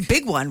 I'm It's a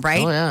big one,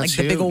 right? Oh, yeah, like it's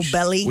the big old huge.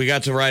 belly. We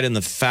got to ride in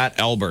the Fat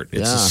Albert.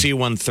 It's a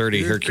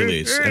C-130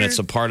 Hercules, and it's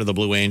a part of the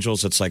Blue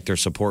Angels. It's like their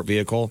support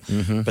vehicle.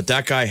 But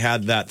that guy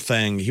had that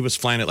thing. He was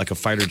flying it like a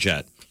fighter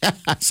jet.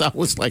 So I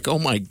was like, oh,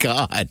 my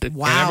God.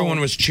 Wow. And everyone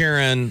was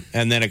cheering,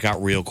 and then it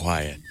got real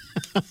quiet.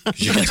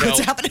 You can What's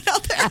tell, happening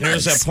out there?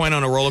 there's that point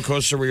on a roller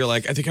coaster where you're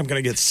like, I think I'm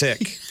going to get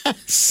sick.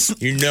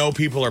 You know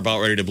people are about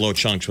ready to blow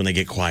chunks when they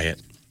get quiet.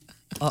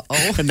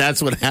 Uh-oh. And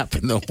that's what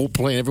happened. The whole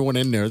plane, everyone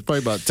in there, there's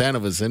probably about 10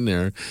 of us in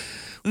there.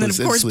 And then, was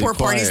of course, instantly poor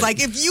Party's quiet.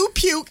 like, if you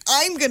puke,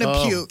 I'm going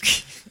to puke.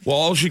 Well,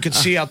 all you could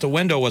see out the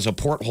window was a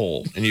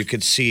porthole, and you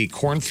could see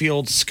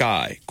cornfield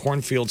sky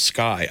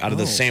out of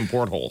the same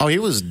porthole. Oh, he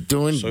was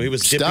doing So he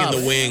was dipping stuff.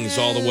 the wings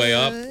all the way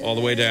up, all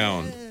the way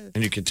down.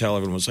 And you could tell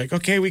everyone was like,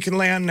 okay, we can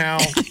land now.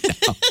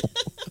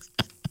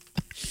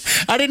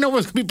 I didn't know it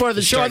was going to be part of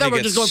the show. I thought we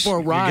were just going for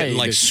a You're ride. getting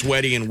like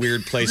sweaty in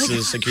weird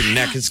places. Like your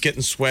neck is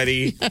getting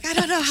sweaty. I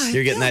don't know how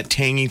You're getting that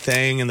tangy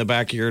thing in the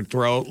back of your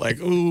throat. Like,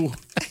 ooh.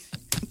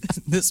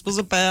 this was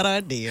a bad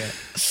idea.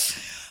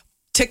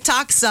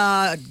 TikTok's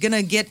going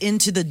to get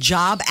into the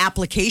job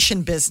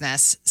application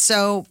business.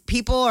 So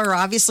people are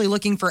obviously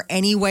looking for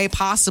any way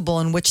possible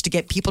in which to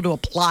get people to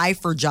apply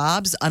for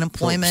jobs,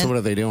 unemployment. So what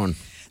are they doing?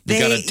 You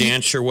got to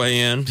dance your way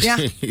in. Yeah.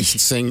 You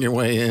sing your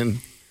way in.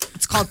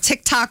 It's called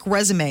TikTok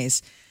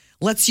Resumes.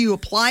 Lets you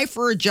apply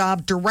for a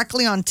job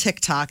directly on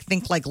TikTok.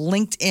 Think like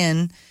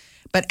LinkedIn,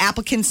 but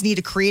applicants need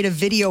to create a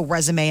video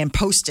resume and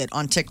post it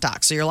on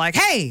TikTok. So you're like,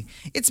 hey,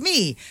 it's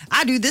me.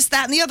 I do this,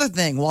 that, and the other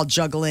thing while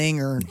juggling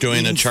or Doing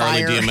a eating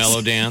Charlie fire.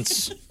 D'Amello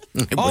dance.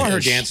 All her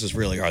dances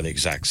really are the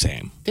exact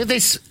same. Did they?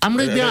 I'm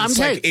gonna. Yeah, I'm It's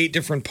telling like you, 8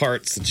 different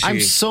parts. That she,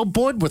 I'm so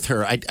bored with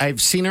her. I've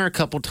seen her a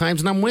couple times,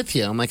 and I'm with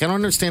you. I'm like, I don't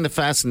understand the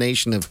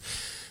fascination of.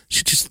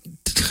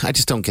 I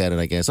just don't get it.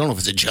 I guess I don't know if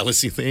it's a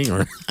jealousy thing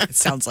or. It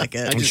sounds like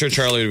it. I'm sure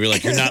Charlie would be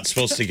like, you're not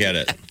supposed to get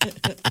it.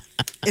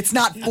 It's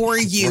not for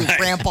you, Right.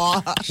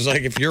 Grandpa. She's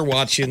like, if you're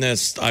watching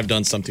this, I've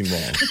done something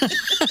wrong.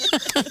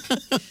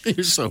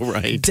 You're so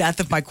right. Death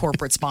of my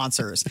corporate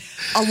sponsors.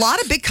 A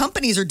lot of big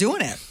companies are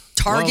doing it.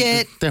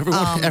 Target.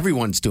 Well,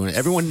 everyone's doing it.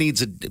 Everyone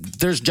needs it.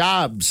 There's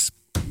jobs.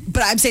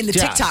 But I'm saying the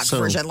Yeah, TikTok so-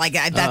 version, like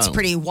that's Oh.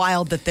 pretty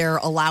wild that they're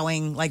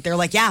allowing, like they're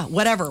like, yeah,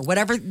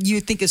 whatever you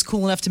think is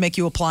cool enough to make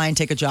you apply and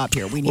take a job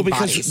here. We need Well,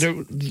 because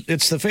bodies.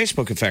 it's the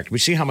Facebook effect. We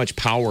see how much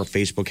power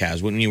Facebook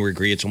has. Wouldn't you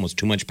agree? It's almost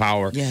too much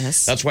power.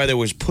 Yes. That's why there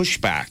was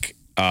pushback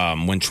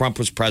when Trump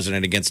was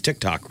president against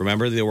TikTok.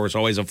 Remember, there was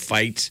always a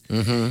fight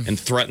and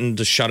threatened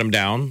to shut him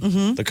down,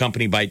 the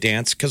company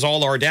ByteDance, because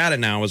all our data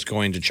now is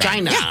going to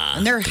China. Yeah,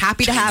 and they're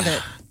happy to have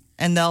it,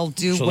 and they'll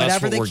do So whatever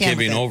that's what they we're can.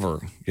 giving with it. over.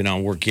 You know,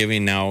 we're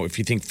giving now. If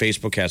you think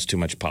Facebook has too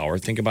much power,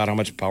 think about how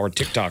much power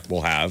TikTok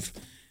will have,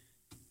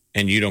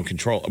 and you don't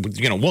control.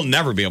 You know, we'll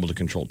never be able to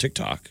control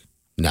TikTok.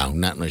 No,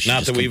 not unless you Not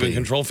just that we even compete.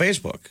 control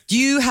Facebook. Do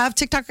you have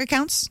TikTok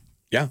accounts?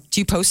 Yeah.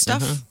 Do you post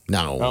stuff?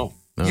 No. Oh.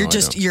 No, you're I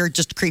just don't. you're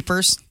just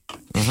creepers.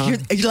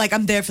 You're like,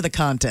 I'm there for the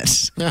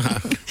content. I Yeah,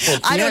 don't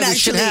we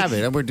should actually have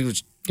it. We're doing,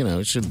 you know,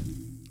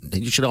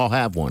 you should all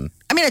have one.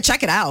 I mean, I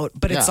check it out,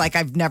 but it's Yeah. like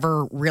I've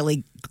never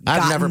really. I've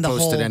gotten never the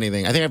posted whole,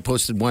 anything. I think I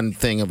posted one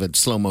thing of a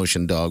slow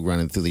motion dog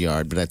running through the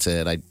yard, but that's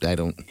it. I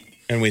don't.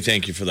 And we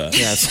thank you for that.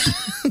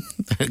 Yes.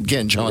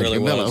 Again, Charlie really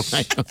Camillo. was.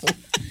 I know.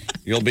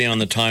 You'll be on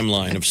the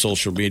timeline of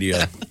social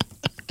media.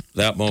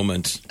 That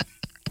moment.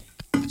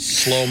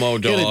 Slow mo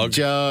Get a dog.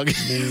 jug.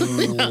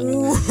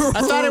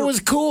 I thought it was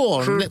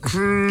cool.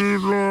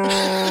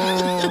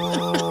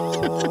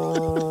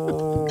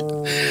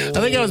 I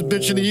think I was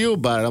bitching to you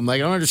about it. I'm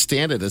like, I don't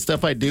understand it. The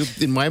stuff I do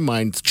in my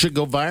mind should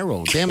go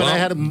viral. Damn it, I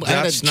had a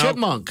That's now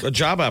chipmunk. a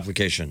job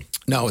application.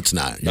 No, it's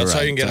not. You're That's how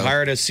right. you can get So,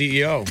 hired as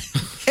CEO.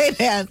 Hey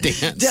man, Dance.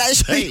 did I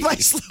show you Hey. my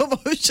slow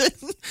motion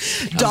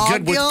I'm dog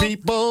good with deal?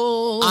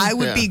 people. I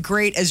would Yeah. be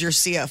great as your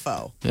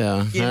CFO.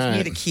 Yeah. Give all me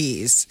right. the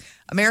keys.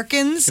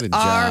 Americans Get a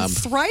are job.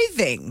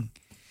 thriving.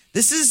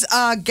 This is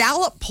a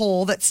Gallup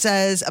poll that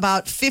says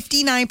about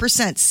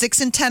 59%, 6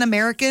 in 10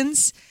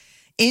 Americans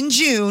in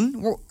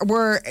June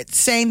were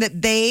saying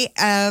that they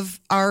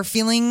are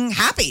feeling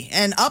happy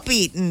and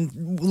upbeat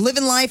and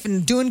living life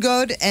and doing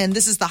good. And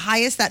this is the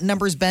highest that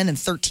number's been in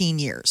 13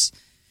 years.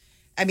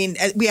 I mean,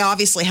 we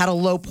obviously had a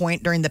low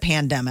point during the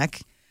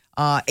pandemic.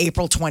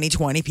 April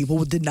 2020,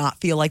 people did not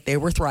feel like they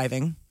were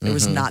thriving. There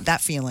was not that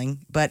feeling.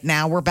 But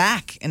now we're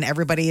back and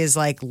everybody is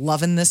like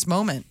loving this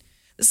moment.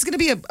 This is going to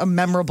be a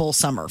memorable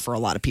summer for a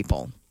lot of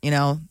people, you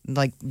know,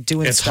 like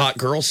doing It's stuff. hot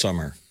girl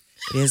summer.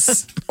 It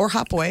is. Or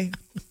hot boy.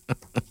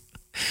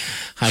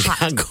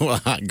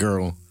 Hot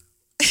girl.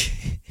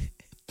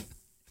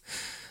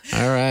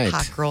 All right.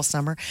 Hot girl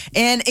summer.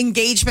 And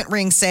engagement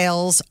ring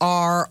sales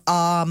are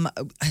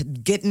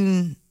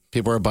getting.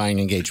 People are buying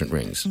engagement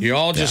rings. You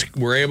all just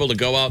were able to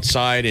go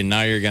outside, and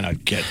now you're going to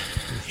get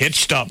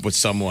hitched up with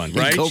someone,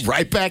 right? Go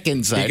right back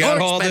inside. You got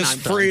Oh, all it's been- this I'm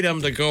done.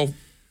 freedom to go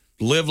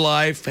live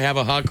life, have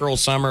a hot girl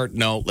summer.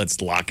 No,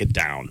 let's lock it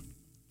down.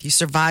 You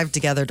survived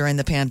together during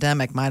the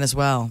pandemic. Might as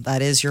well.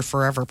 That is your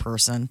forever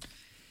person.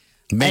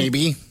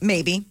 Maybe.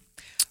 Maybe.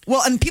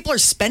 Well, and people are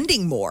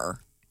spending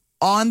more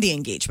on the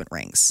engagement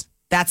rings.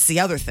 That's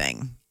the other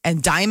thing.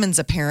 And diamonds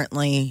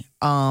apparently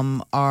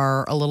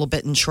are a little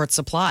bit in short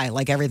supply,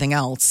 like everything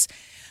else.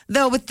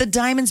 Though with the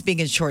diamonds being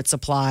in short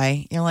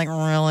supply, you're like,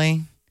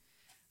 really?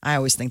 I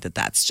always think that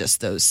that's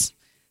just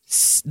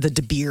the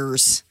De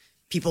Beers,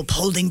 people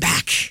holding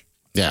back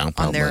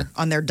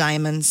on their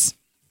diamonds.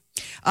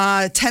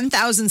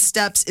 10,000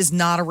 steps is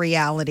not a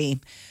reality.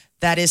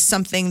 That is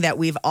something that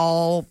we've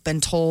all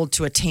been told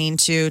to attain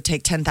to.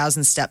 Take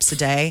 10,000 steps a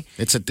day.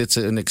 It's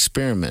an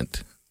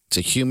experiment. It's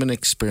a human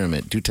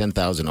experiment. Do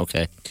 10,000.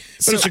 Okay.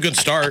 But it's a good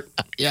start.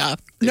 Yeah.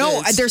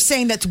 No, they're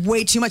saying that's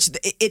way too much.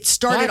 It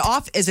started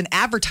off as an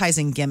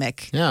advertising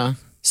gimmick. Yeah.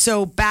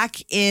 So back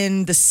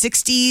in the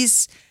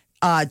 60s,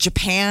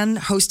 Japan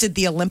hosted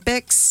the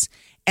Olympics.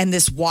 And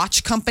this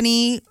watch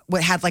company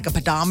had like a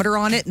pedometer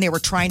on it, and they were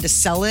trying to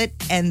sell it.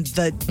 And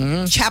the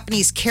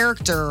Japanese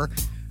character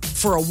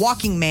for a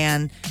walking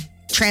man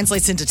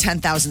translates into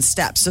 10,000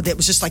 steps. So that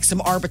was just like some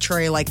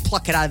arbitrary, like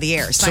pluck it out of the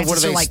air. So what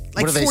are they, like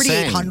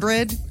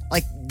 4,800.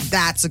 Like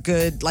that's a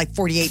good, like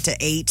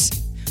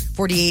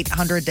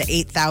 4,800 to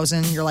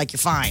 8,000. You're like, you're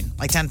fine.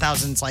 Like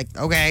 10,000 is like,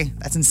 okay,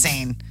 that's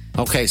insane.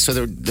 Okay,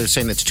 so they're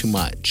saying it's too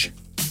much.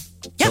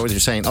 Yeah. So they're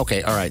saying,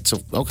 okay, all right, so,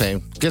 okay.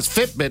 Because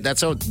Fitbit,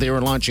 that's how they were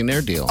launching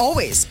their deal.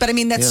 Always. But I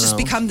mean, that's just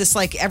know. become this,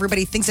 like,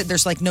 everybody thinks that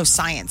there's, like, no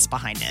science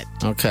behind it.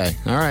 Okay,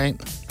 all right.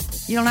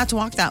 You don't have to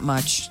walk that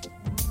much.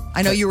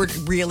 I know you were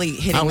really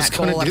hitting that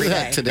goal every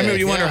day. Today. I mean,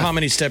 you wonder how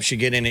many steps you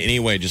get in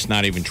anyway, just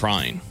not even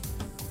trying.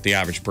 The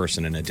average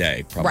person in a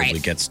day probably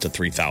gets to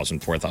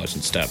 3,000,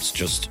 4,000 steps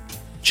just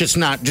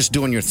not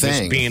doing your thing.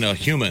 Just being a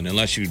human,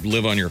 unless you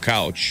live on your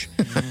couch.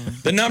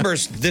 The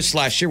numbers this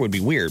last year would be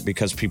weird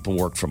because people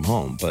work from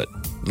home, but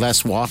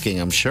less walking,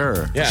 I'm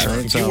sure. Yeah,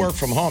 Right? if you work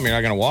from home, you're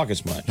not going to walk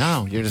as much.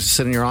 No, you're just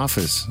sitting in your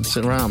office,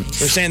 sit around.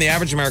 They're saying the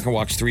average American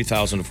walks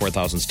 3,000 to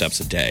 4,000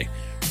 steps a day,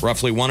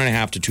 roughly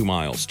 1.5 to 2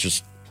 miles,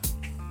 just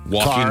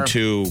walking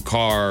to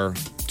car,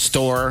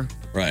 store,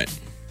 right?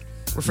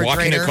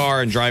 Walking a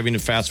car and driving to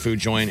fast food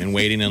joint and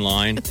waiting in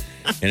line.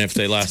 And if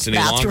they last any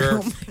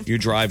longer, you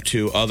drive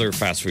to other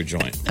fast food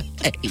joint.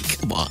 Hey,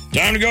 come on.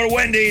 Time to go to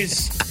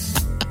Wendy's.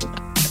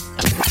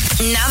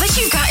 Now that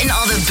you've gotten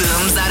all the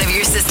booms out of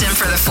your system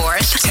for the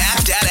 4th,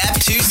 Tap Dad App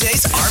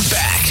Tuesdays are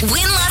back.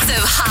 win lots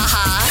of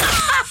ha-ha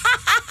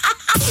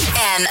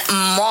and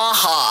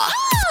maha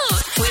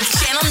with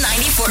Channel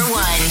 94.1.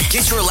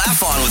 Get your laugh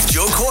on with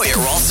Joe Coy at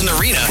Ralston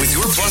Arena with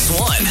your +1.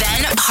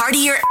 Then party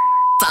your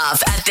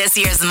off at this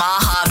year's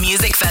Maha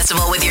Music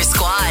Festival with your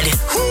squad.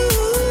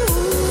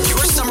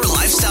 Your summer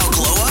lifestyle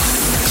glow up?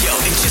 Yo,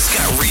 it just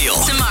got real.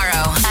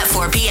 Tomorrow at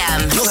 4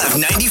 p.m. You'll have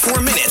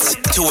 94 minutes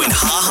to win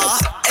haha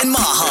and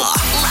maha.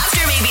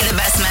 Laughter may be the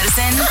best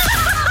medicine,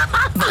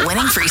 but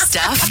winning free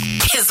stuff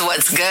is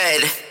what's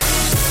good.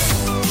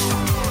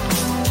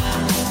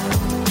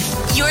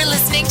 You're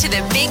listening to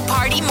the Big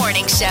Party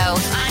Morning Show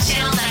on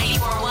Channel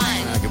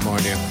 94.1. Good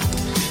morning.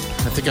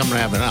 I think I'm going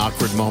to have an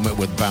awkward moment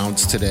with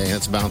Bounce today.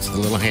 That's Bounce with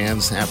the little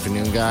hands,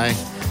 afternoon guy.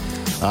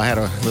 I had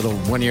a little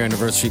 1-year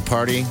anniversary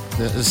party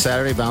this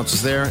Saturday. Bounce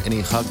was there, and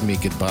he hugged me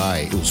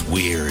goodbye. It was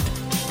weird.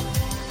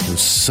 It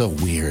was so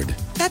weird.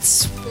 That's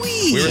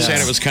sweet. We were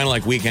saying it was kind of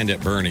like Weekend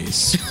at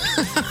Bernie's.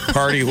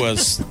 Party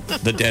was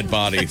the dead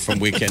body from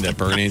Weekend at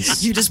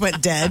Bernie's. You just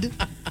went dead?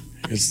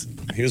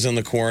 He was in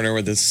the corner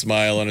with his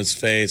smile on his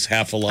face,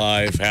 half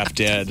alive, half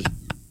dead.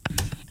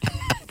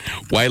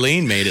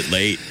 Wileen made it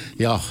late.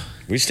 Yeah.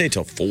 We stayed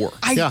till 4.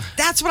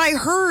 That's what I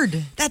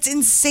heard. That's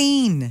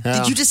insane. Yeah.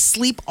 Did you just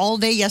sleep all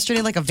day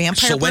yesterday like a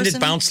vampire So when person?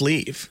 did Bounce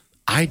leave?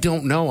 I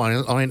don't know.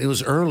 I mean, it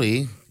was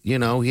early. You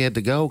know, he had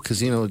to go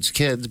because, it's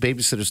kids,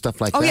 babysitter,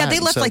 stuff like that. Oh, yeah, they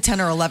left like 10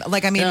 or 11.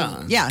 Like, I mean,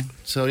 yeah.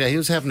 So, yeah, he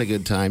was having a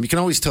good time. You can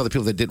always tell the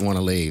people that didn't want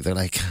to leave. They're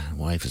like,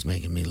 wife is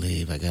making me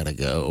leave. I got to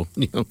go.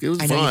 It was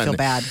fun. I know you feel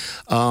bad.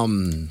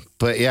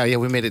 But, yeah,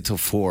 we made it till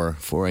 4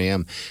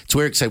 a.m. It's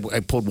weird because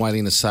I pulled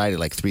Wileen aside at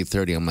like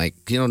 3:30. I'm like,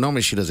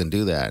 normally she doesn't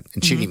do that.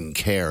 And she didn't even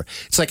care.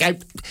 It's like,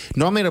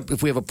 normally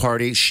if we have a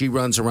party, she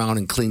runs around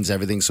and cleans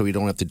everything so we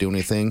don't have to do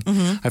anything.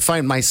 I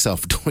find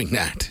myself doing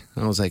that.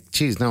 I was like,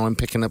 geez, now I'm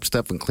picking up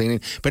stuff and cleaning.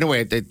 But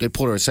anyway, they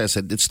pulled her aside. I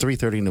said, it's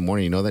 3:30 in the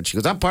morning. You know that? She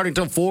goes, I'm partying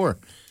till 4.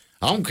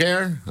 I don't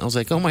care. I was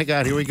like, oh, my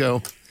God, here we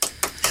go.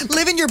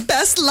 Living your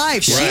best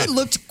life. Right. She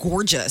looked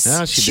gorgeous.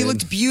 Yeah, she did.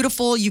 Looked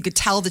beautiful. You could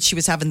tell that she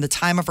was having the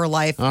time of her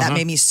life. That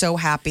made me so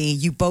happy.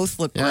 You both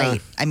look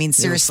great. I mean,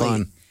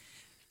 seriously,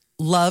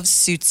 love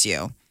suits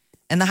you.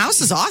 And the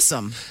house is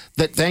awesome.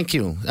 Thank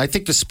you. I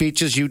think the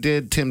speeches you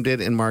did, Tim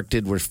did, and Mark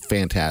did were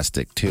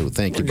fantastic, too.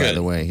 Thank you, by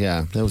the way.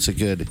 Yeah, that was a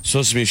good...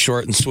 Supposed to be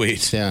short and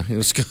sweet. Yeah, it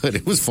was good.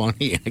 It was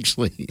funny,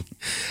 actually.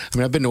 I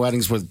mean, I've been to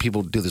weddings where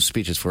people do the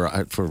speeches for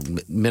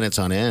minutes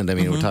on end. I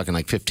mean, we're talking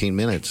like 15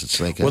 minutes. It's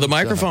like... Well, the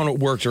microphone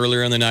worked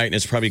earlier in the night, and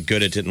it's probably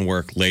good it didn't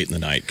work late in the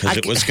night because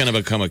it was going to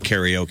become a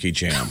karaoke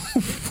jam.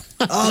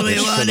 All we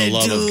For want the to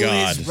love of do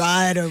God. is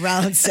ride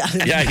around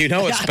South. Yeah, you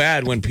know it's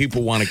bad when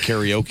people want to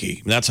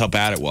karaoke. That's how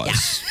bad it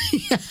was.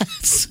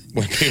 Yes.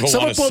 When people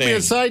Someone want to pulled me sing.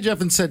 aside,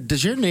 Jeff, and said,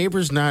 "Does your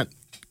neighbors not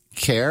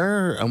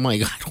care?" I'm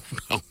like, I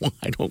don't know.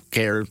 I don't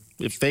care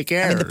if they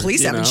care. I mean, the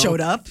police haven't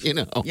showed up. You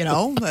know. They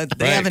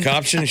Right, haven't.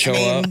 cops shouldn't show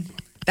up.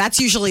 That's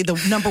usually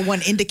the number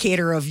one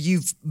indicator of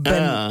you've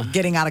been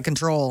getting out of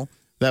control.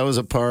 That was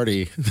a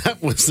party.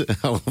 That was a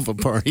hell of a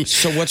party.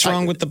 So what's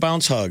wrong with the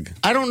bounce hug?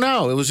 I don't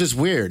know. It was just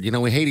weird. You know,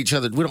 we hate each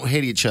other. We don't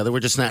hate each other. We're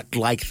just not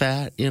like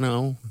that. You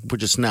know, we're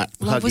just not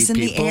Love huggy was in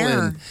the people.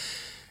 air.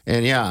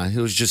 And yeah, it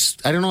was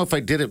just. I don't know if I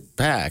did it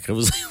back. It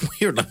was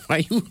weird. Like, why are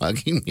you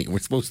hugging me? We're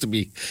supposed to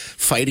be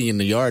fighting in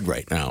the yard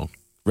right now,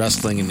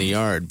 wrestling in the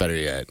yard. Better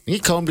yet, he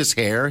combed his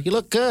hair. He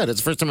looked good.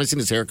 It's the first time I've seen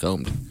his hair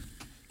combed.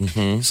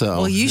 Mm-hmm. So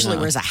Well, he usually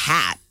wears a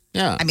hat.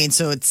 Yeah. I mean,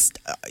 so it's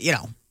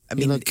I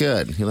mean, he looked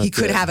good. He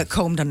could have it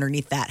combed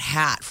underneath that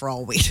hat for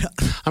all we know.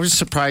 I'm just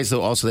surprised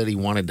though, also that he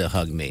wanted to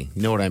hug me.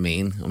 You know what I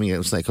mean? I mean, it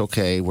was like,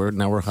 okay,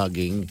 we're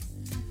hugging.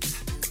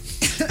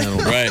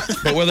 Right.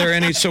 But were there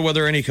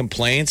any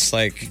complaints?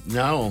 Like,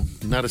 No,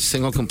 not a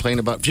single complaint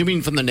about. Do you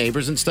mean from the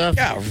neighbors and stuff?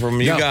 yeah,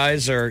 from you No.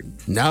 guys or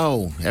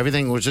No,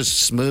 everything was just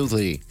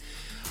smoothly.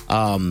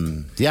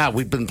 Yeah,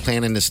 we've been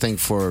planning this thing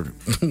for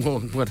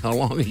how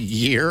long? A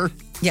year?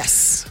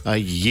 Yes. A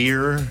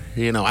year.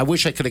 You know, I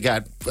wish I could have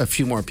got a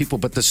few more people,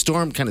 but the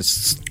storm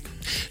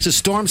the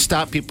storm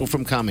stopped people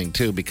from coming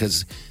too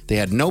because they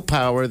had no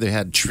power. They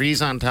had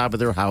trees on top of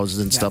their houses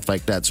and stuff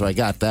like that. So I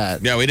got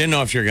that. yeah, we didn't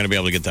know if you were going to be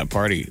able to get that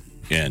party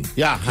in.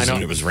 Yeah, I know.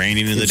 It was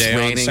raining in the It's day on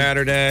raining.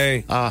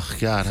 Saturday. Oh,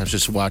 God, I was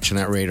just watching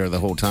that radar the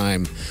whole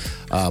time.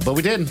 But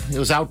we did. It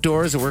was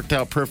outdoors. It worked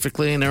out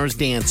perfectly, and there was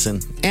dancing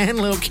and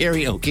a little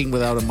karaoke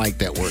without a mic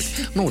that worked.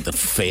 I don't know what the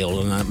fail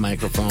on that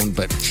microphone,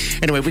 but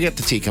anyway, we got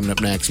the tea coming up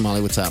next.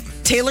 Molly, what's up?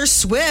 Taylor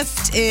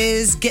Swift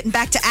is getting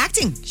back to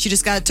acting. She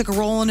just took a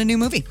role in a new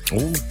movie.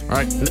 Oh, all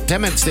right,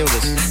 10 minutes. Stay with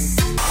us.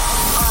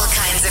 All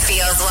kinds of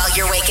feels while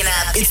you're waking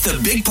up. It's the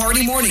Big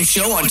Party Morning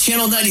Show on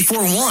Channel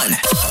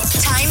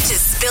 94.1 Time to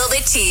spill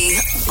the tea.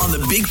 on the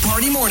Big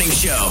Party Morning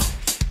Show.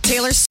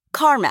 Taylor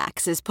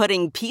CarMax is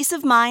putting peace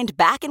of mind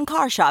back in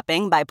car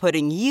shopping by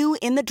putting you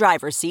in the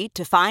driver's seat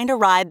to find a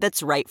ride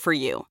that's right for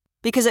you.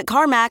 Because at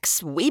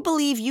CarMax, we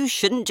believe you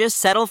shouldn't just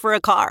settle for a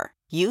car.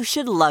 You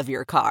should love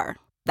your car.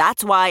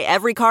 That's why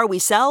every car we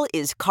sell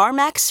is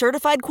CarMax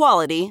certified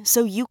quality,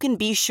 so you can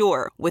be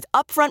sure with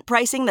upfront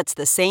pricing that's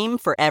the same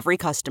for every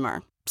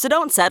customer. So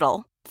don't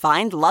settle.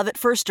 Find love at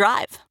first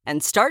drive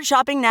and start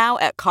shopping now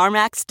at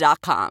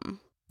CarMax.com.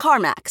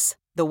 CarMax,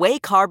 the way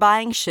car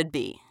buying should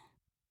be.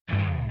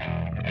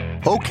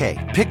 Okay,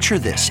 picture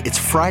this. It's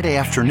Friday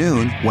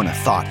afternoon when a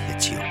thought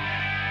hits you.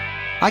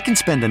 I can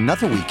spend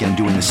another weekend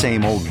doing the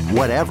same old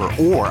whatever,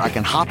 or I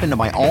can hop into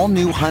my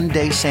all-new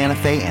Hyundai Santa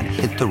Fe and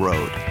hit the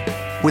road.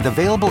 With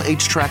available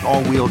H-Track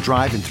all-wheel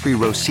drive and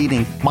 3-row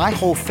seating, my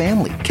whole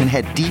family can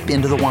head deep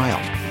into the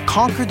wild.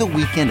 Conquer the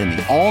weekend in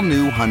the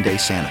all-new Hyundai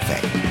Santa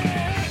Fe.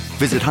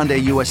 Visit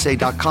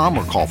HyundaiUSA.com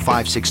or call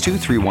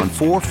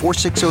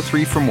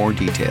 562-314-4603 for more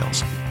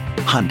details.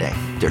 Hyundai,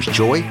 there's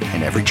joy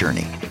in every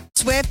journey.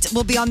 Swift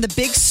will be on the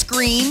big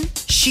screen.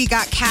 She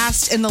got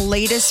cast in the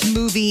latest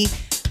movie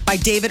by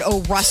David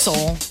O.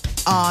 Russell.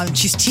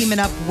 She's teaming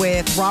up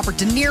with Robert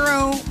De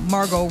Niro,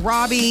 Margot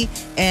Robbie,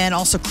 and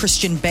also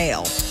Christian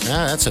Bale.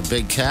 Yeah, that's a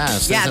big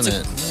cast, Yeah, isn't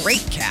it's a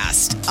great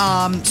cast.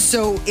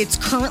 So it's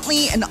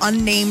currently an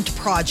unnamed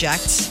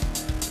project,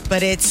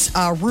 but it's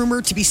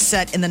rumored to be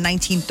set in the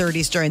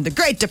 1930s during the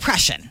Great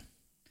Depression.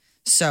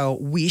 So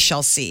we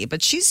shall see.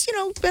 But she's,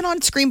 been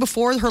on screen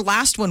before. Her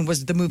last one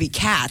was the movie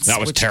Cats, That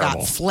was which terrible.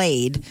 got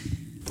flayed.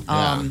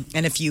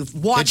 And if you've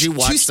watched... Did you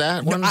watch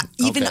that one?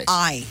 Even Okay.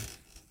 I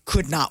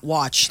could not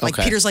watch. Like,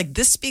 Okay. Peter's like,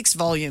 this speaks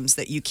volumes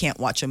that you can't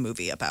watch a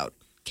movie about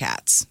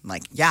cats. I'm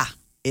like, yeah,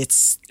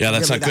 it's... Yeah,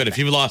 that's really not good. that If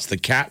you've lost the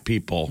cat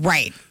people,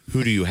 Right.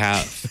 who do you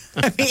have?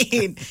 I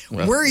mean,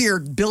 we're your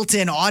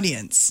built-in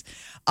audience.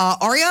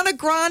 Ariana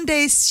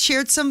Grande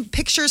shared some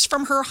pictures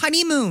from her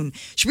honeymoon.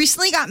 She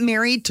recently got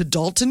married to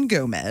Dalton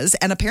Gomez,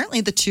 and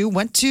apparently the two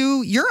went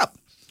to Europe,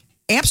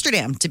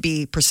 Amsterdam to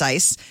be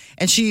precise.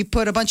 And she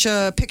put a bunch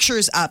of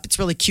pictures up. It's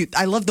really cute.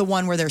 I love the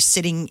one where they're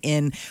sitting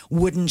in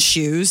wooden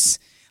shoes,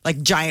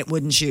 like giant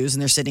wooden shoes,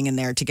 and they're sitting in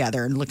there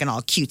together and looking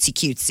all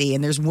cutesy,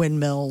 and there's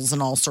windmills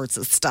and all sorts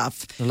of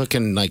stuff. They're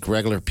looking like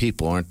regular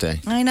people, aren't they?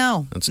 I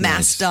know. That's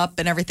Masked nice. up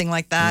and everything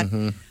like that.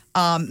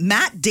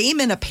 Matt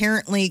Damon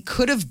apparently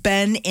could have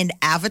been in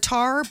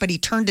Avatar, but he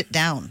turned it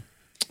down.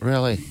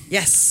 Really?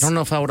 Yes. I don't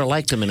know if I would have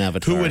liked him in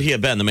Avatar. Who would he have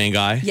been? The main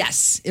guy?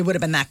 Yes, it would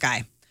have been that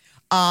guy.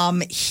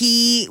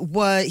 He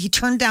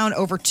turned down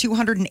over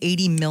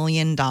 $280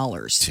 million.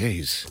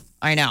 Jeez.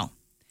 I know.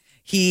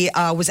 He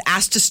was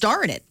asked to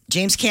star in it.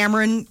 James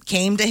Cameron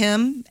came to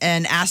him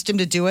and asked him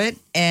to do it.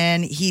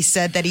 And he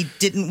said that he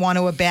didn't want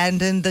to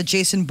abandon the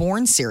Jason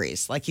Bourne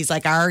series. Like, he's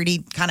like, I already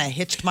kind of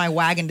hitched my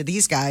wagon to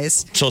these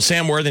guys. So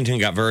Sam Worthington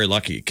got very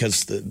lucky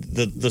because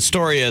the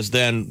story is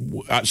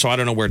then, so I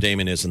don't know where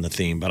Damon is in the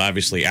theme, but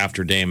obviously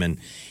after Damon,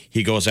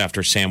 he goes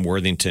after Sam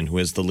Worthington, who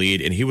is the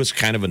lead, and he was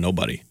kind of a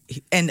nobody.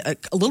 And a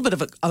little bit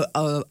of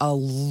a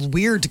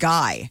weird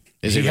guy.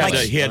 He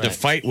had to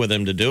fight with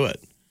him to do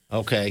it.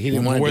 Okay, he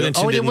didn't want to do it.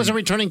 Oh, he wasn't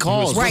returning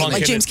calls. Right,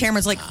 like James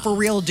Cameron's like, for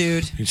real,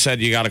 dude. He said,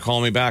 you got to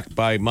call me back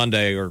by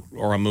Monday or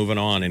I'm moving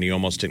on, and he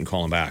almost didn't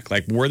call him back.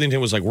 Like,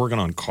 Worthington was like working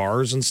on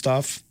cars and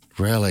stuff.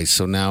 Really?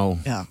 So now,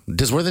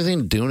 does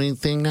Worthington do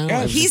anything now?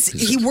 Yeah,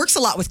 he works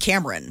a lot with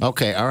Cameron.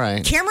 Okay, all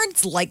right.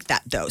 Cameron's like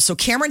that, though. So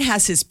Cameron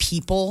has his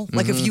people.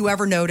 Like, if you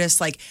ever notice,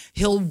 like,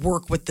 he'll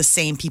work with the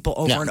same people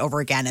over and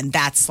over again, and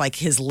that's like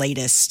his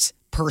latest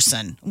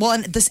person. Well,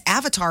 and this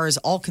Avatar is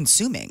all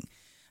consuming.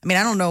 I mean,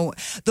 I don't know.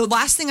 The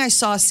last thing I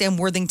saw Sam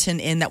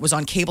Worthington in that was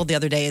on cable the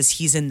other day is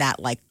he's in that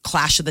like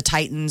Clash of the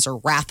Titans or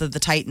Wrath of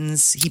the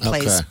Titans. He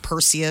plays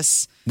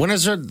Perseus. When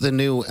is the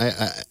new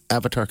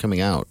Avatar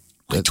coming out?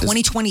 Like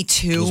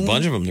 2022. There's a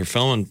bunch of them. They're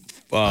filming.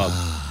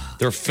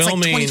 They're filming.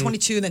 It's like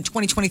 2022, then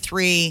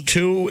 2023.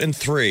 2 and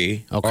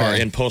 3 are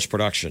in post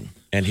production,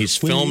 and he's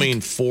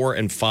filming 4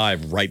 and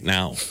 5 right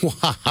now.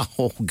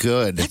 Wow,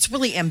 good. That's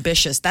really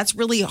ambitious. That's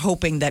really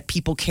hoping that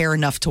people care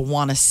enough to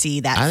want to see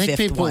that. I think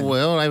fifth people one.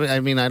 will.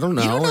 I mean, I don't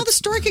know. You don't know, the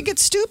story could get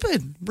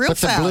stupid real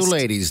fast. But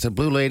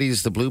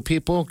the blue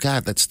people,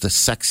 God, that's the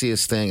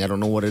sexiest thing. I don't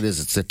know what it is.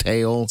 It's the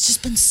tail. It's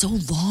just been so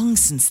long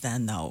since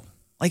then, though.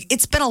 Like,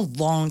 it's been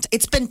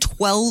it's been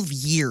 12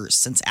 years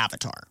since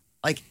Avatar.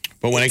 Like,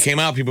 but when it came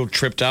out, people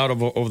tripped out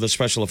over the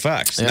special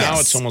effects. Yes. Now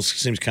it almost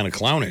seems kind of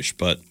clownish,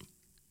 but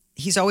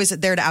he's always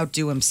there to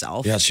outdo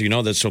himself. Yeah,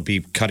 so this will be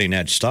cutting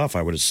edge stuff,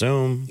 I would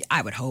assume.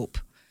 I would hope.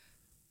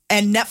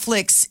 And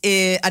Netflix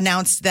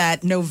announced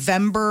that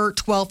November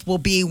 12th will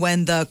be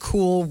when the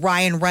cool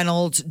Ryan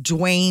Reynolds,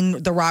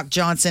 Dwayne The Rock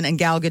Johnson, and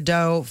Gal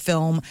Gadot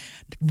film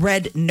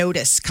Red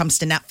Notice comes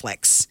to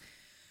Netflix.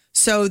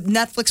 So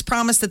Netflix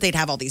promised that they'd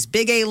have all these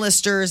big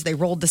A-listers. They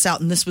rolled this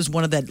out, and this was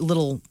one of the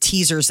little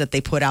teasers that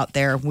they put out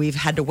there. We've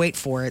had to wait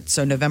for it.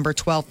 So November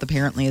 12th,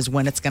 apparently, is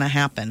when it's going to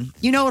happen.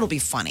 You know it'll be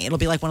funny. It'll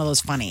be like one of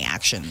those funny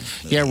action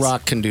movies. Yeah,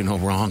 Rock can do no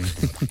wrong.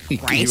 He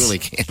really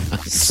can.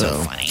 So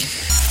funny.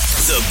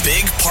 The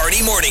Big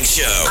Party Morning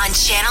Show. On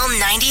Channel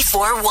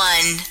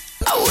 94.1.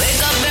 I wake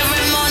up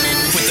every morning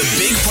with the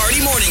Big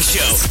Party Morning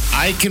Show.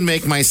 I can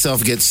make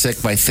myself get sick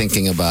by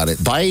thinking about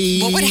it. Bye.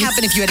 What would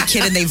happen if you had a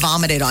kid and they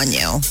vomited on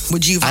you?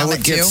 Would you vomit I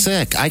would get too?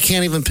 sick. I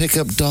can't even pick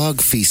up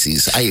dog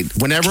feces.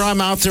 Whenever I'm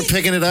out there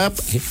picking it up,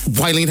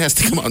 Wileen has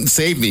to come out and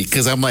save me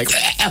because I'm like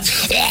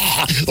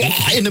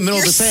in the middle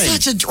of the thing. You're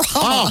such a drama.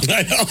 Oh,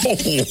 I know.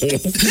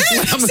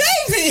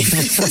 Save me.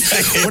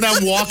 When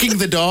I'm walking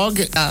the dog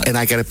and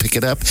I got to pick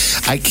it up,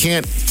 I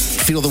can't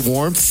feel the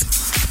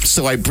warmth.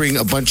 So I bring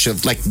a bunch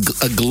of, like,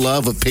 a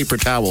glove of paper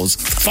towels.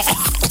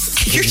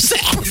 You're so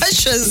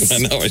precious. I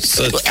know, it's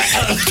such...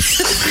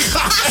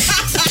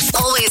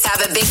 Always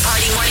have a Big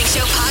Party Morning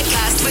Show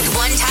podcast with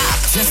one tap.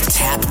 Just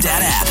tap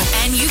that app.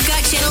 And you've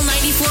got Channel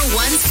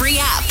 94.1's free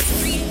app.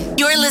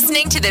 You're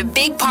listening to the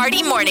Big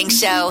Party Morning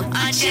Show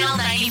on Channel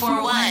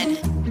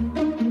 94.1.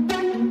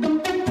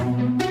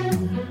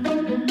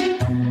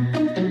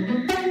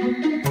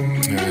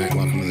 All right,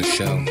 welcome to the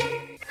show.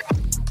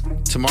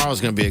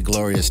 Tomorrow's going to be a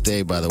glorious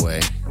day, by the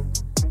way.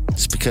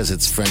 It's because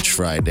it's French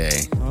Fry Day.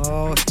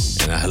 Oh.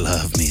 And I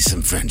love me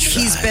some French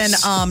fries. He's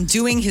been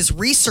doing his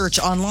research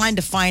online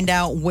to find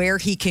out where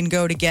he can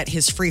go to get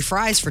his free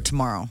fries for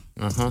tomorrow.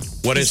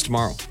 What is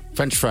tomorrow?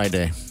 French Fry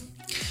Day.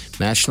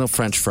 National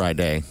French Fry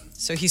Day.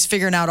 So he's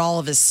figuring out all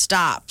of his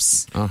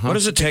stops. What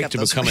does it take to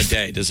become a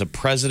day? Does a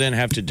president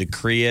have to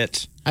decree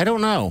it? I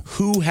don't know.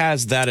 Who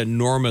has that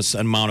enormous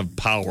amount of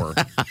power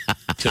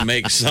to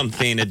make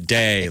something a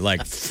day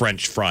like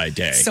French Fry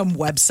Day? Some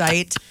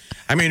website.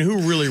 I mean, who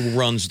really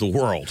runs the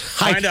world?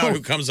 Find out who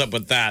comes up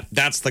with that.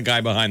 That's the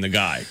guy behind the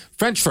guy.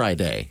 French Fry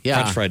Day.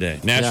 Yeah. French Fry Day.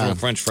 National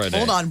French Fry Day.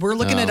 Hold on. We're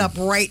looking it up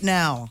right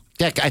now.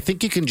 Yeah, I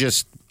think you can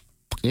just,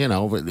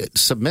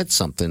 submit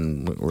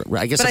something.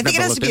 I guess But I've I think it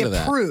never has looked to be into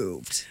that.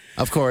 approved.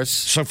 Of course.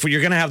 So if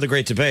you're going to have the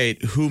great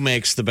debate, who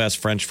makes the best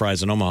French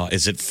fries in Omaha?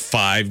 Is it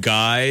Five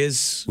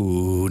Guys?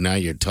 Ooh, now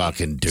you're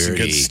talking dirty. It's a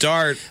good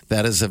start.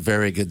 That is a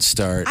very good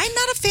start. I'm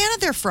not a fan of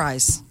their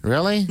fries.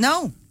 Really?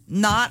 No,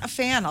 not a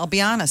fan. I'll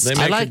be honest. They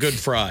make a good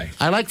fry.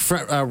 I like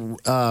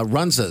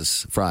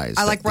Runza's fries.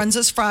 I like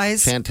Runza's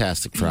fries.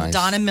 Fantastic fries.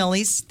 Don and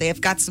Millie's. They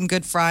have got some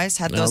good fries.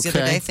 Had those the other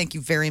Okay. day. Thank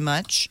you very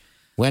much.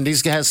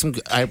 Wendy's has some.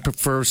 I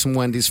prefer some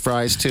Wendy's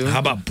fries too. How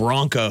about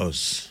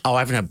Broncos? Oh, I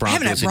haven't had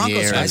Broncos, had Broncos in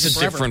years. fries. That's a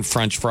Forever. different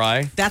French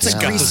fry. That's It's a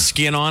got grease. the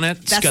skin on it.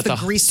 It's That's got the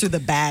grease through the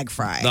bag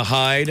fry. the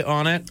hide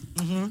on it.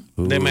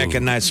 Mm-hmm. They make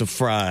a nicer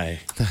fry.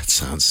 That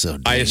sounds so.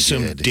 I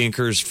assume good.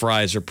 Dinker's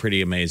fries are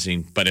pretty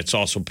amazing, but it's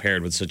also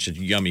paired with such a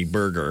yummy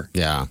burger.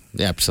 Yeah,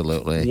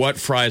 absolutely. What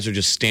fries are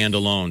just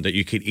standalone that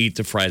you could eat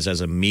the fries as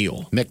a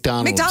meal?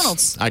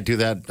 McDonald's. I do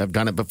that. I've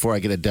done it before. I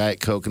get a Diet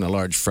Coke and a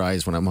large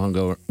fries when I'm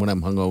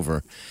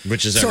hungover.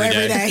 Which is So every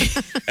every day.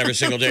 day. Every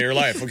single day of your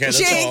life. Okay, that's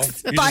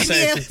Jinx, all. You buy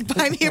just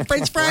say- me a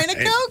French fry and a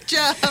Right. Coke,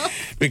 Joe.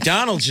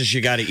 McDonald's is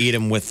you got to eat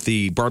them with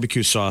the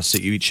barbecue sauce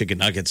that you eat chicken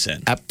nuggets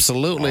in.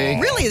 Absolutely.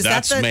 Really? Is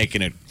That's that the...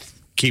 making it,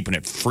 keeping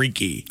it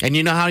freaky. And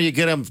you know how you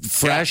get them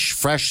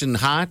fresh and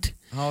hot?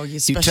 Oh, you You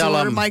special tell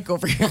order 'em- Mike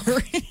over here.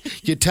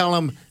 You tell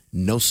them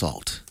no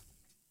salt.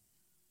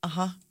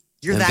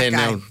 You're And that then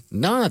guy. they'll-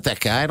 No, not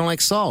that guy. I don't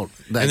like salt.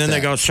 Like And then they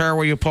that. go, sir,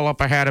 will you pull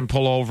up ahead and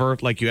pull over?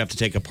 Like you have to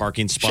take a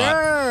parking spot.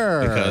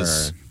 Sure.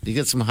 Because you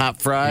get some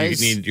hot fries.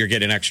 you're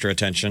getting extra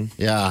attention.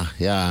 Yeah.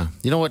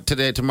 You know what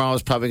tomorrow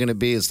is probably going to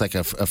be? It's like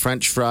a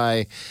French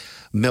fry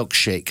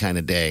milkshake kind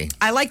of day.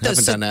 I like those.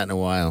 Haven't done that in a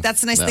while.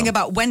 That's the nice No. thing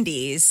about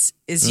Wendy's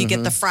is you Mm-hmm.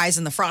 get the fries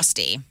and the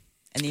Frosty,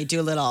 and you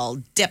do a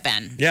little dip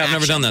in. Yeah, I've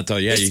never done that though.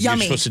 Yeah, It's you're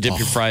yummy. supposed to dip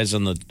your fries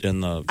in the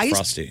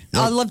Frosty.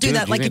 I love doing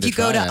dude, that. you Like need if you to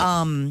go try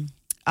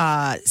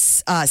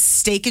to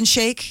Steak and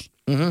Shake,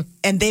 Mm-hmm.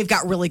 and they've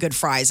got really good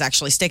fries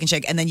actually. Steak and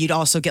Shake, and then you'd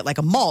also get like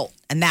a malt,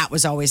 and that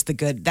was always the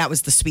good. That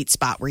was the sweet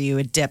spot where you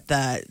would dip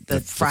the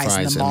fries in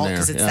fries the in malt there,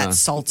 because it's yeah. that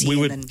salty. We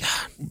and would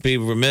then, be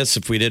remiss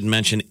if we didn't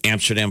mention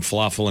Amsterdam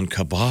falafel and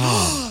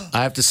kebab.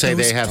 I have to say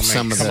they have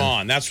some of Come the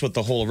on, that's what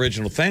the whole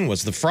original thing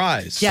was, the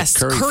fries. yes,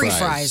 curry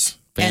fries.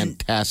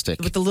 Fantastic.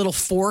 And with the little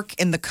fork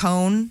in the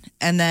cone,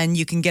 and then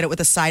you can get it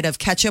with a side of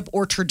ketchup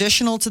or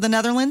traditional to the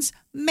Netherlands,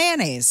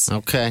 mayonnaise.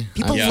 Okay.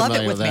 People I'm love it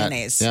familiar with that.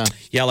 mayonnaise. Yeah.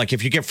 Yeah, like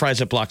if you get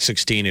fries at Block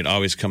 16, it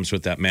always comes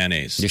with that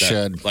mayonnaise. You That,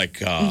 should. Like,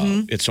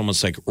 it's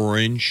almost like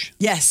orange.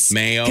 Yes.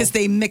 Mayo. Because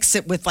they mix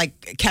it with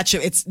like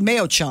ketchup. It's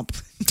mayo chump.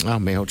 Oh,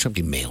 mayo chump.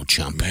 Mayo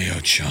chump. Mayo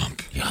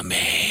chump.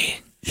 Yummy.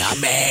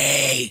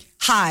 Yummy.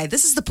 Hi,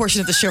 this is the portion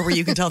of the show where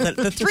you can tell that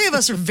the three of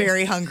us are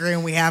very hungry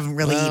and we haven't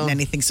really eaten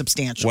anything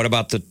substantial. What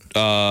about the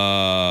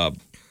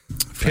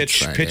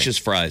Pitch's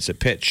fries at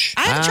Pitch?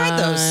 I haven't tried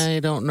those. I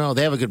don't know.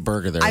 They have a good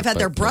burger there. I've had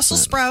their but Brussels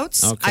that's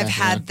sprouts. Okay, I've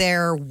had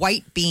their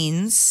white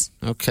beans.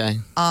 not- Okay.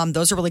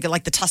 Those are really good.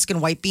 Like the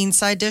Tuscan white bean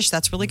side dish.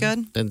 That's really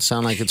good. Doesn't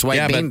sound like it's white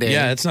Yeah, bean but- day.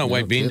 yeah, it's not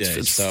white bean it's, day,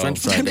 It's so- French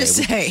fry I'm day. just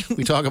saying.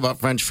 We talk about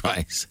French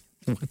fries.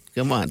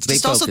 Come on, stay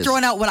Just focused. also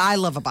throwing out what I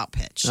love about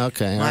Pitch.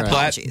 Okay, My all right.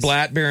 apologies.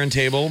 Blatt Beer and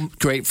Table.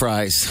 Great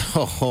fries.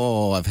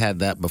 Oh, I've had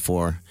that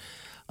before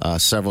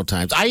several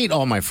times. I eat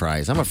all my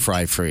fries. I'm a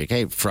fry freak. I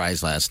ate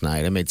fries last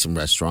night. I made some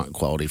restaurant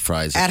quality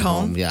fries At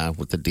home? Yeah,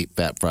 with the deep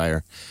fat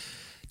fryer.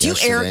 Do you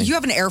yesterday. You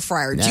have an air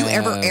fryer. Do you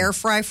ever air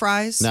fry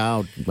fries?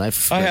 No, I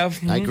have.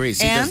 I agree.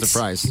 He does the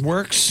fries.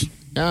 Works.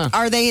 Yeah.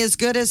 Are they as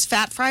good as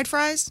fat fried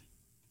fries?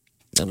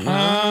 I don't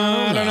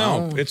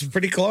know. It's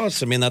pretty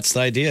close. I mean, that's the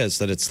idea, is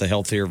that it's the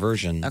healthier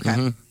version.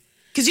 Okay.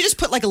 Because you just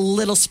put like a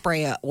little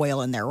spray of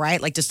oil in there,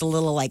 right? Like just a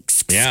little like.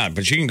 Yeah,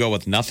 but you can go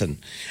with nothing.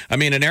 I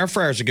mean, an air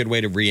fryer is a good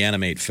way to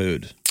reanimate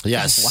food.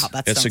 Yes. Wow,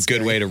 that It's a sounds good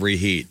scary. way to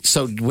reheat.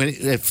 So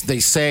if they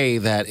say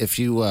that if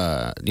you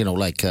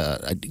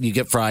you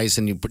get fries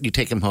and you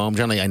take them home,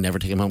 generally I never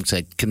take them home because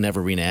I can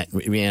never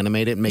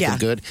reanimate it and make Yeah. them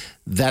good.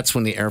 That's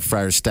when the air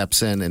fryer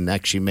steps in and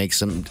actually makes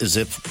them as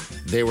if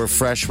they were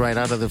fresh right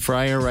out of the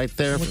fryer right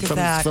there Look at from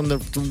that. from the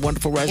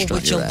wonderful Well,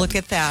 restaurant. would you you're look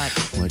at that?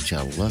 Would you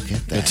look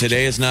at that? But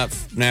today is not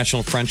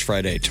National French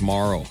Fry Day.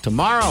 Tomorrow.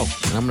 Tomorrow,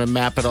 and I'm going to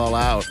map it all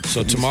out.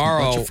 So Bunch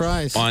tomorrow of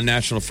fries. on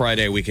National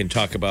Friday, we can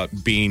talk about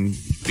bean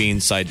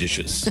side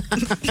dishes.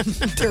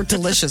 They're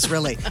delicious,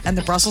 really. And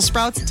the Brussels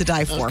sprouts to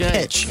die for. Okay.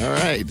 Pitch. All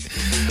right.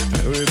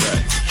 We'll be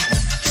back.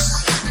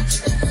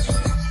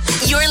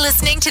 You're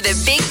listening to the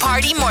Big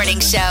Party Morning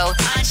Show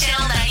on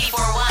Channel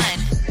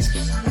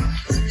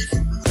 94.1.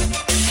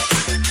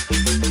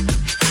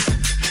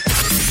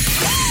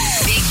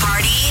 Big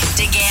Party,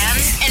 DeGan,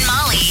 and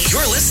Molly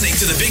You're listening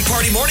to the Big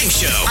Party Morning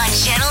Show. on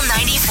Channel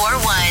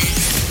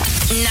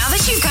 94.1. Now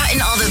that you've gotten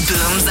all the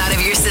booms out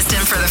of your system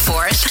for the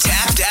 4th,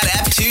 Tap Dad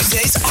App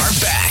Tuesdays are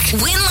back.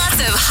 win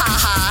lots of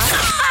ha-ha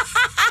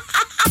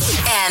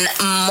and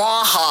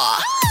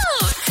maha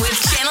with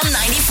Channel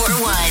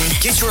 94.1.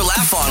 Get your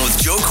laugh on with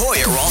Joe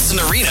Coy at Ralston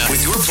Arena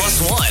with your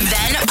 +1.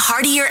 Then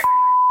party your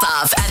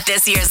off at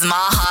this year's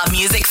Maha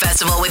Music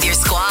Festival with your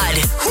squad.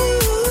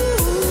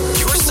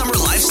 Your summer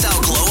lifestyle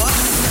glow up?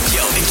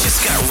 Yo, it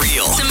just got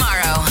real.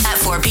 Tomorrow at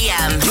 4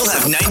 p.m. You'll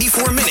have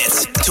 94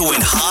 minutes to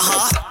win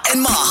haha and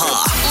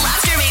maha.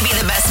 Laughter may be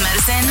the best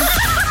medicine,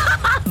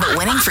 but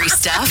winning free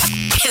stuff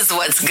is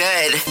what's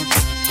good.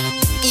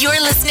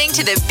 You're listening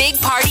to the Big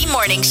Party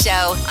Morning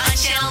Show on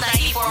Channel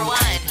 94.1. All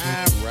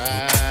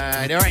right.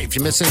 right. All right. If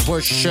you missed any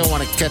portion of the show,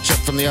 want to catch up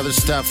from the other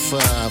stuff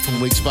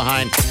from weeks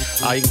behind,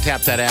 you can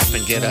tap that app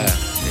and get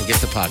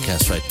the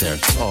podcast right there.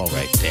 It's all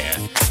right there.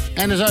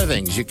 And there's other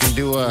things. You can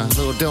do a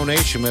little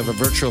donation. We have a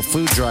virtual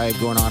food drive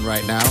going on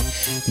right now.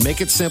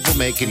 Make it simple.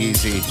 Make it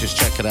easy. Just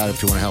check it out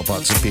if you want to help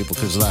out some people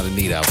because there's a lot of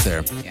need out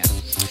there. Yeah.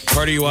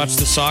 Carter, you watched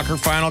the soccer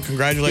final.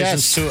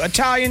 Congratulations to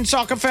Italian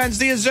soccer fans,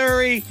 the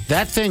Azzurri.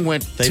 That thing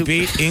went They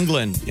beat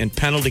England in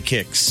penalty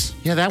kicks.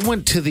 Yeah, that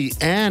went to the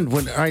end.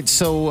 All right,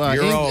 so...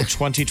 Euro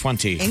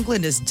 2020.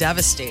 England is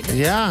devastated.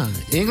 Yeah,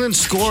 England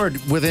scored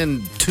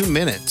within 2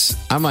 minutes.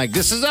 I'm like,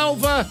 this is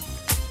over.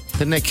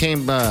 Then they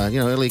came,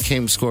 Italy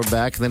scored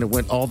back, and then it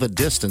went all the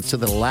distance to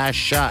the last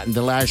shot, and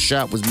the last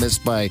shot was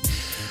missed by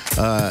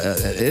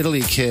an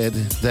Italy kid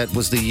that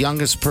was the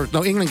youngest person.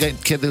 No, England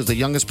kid that was the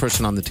youngest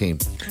person on the team.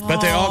 But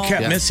they all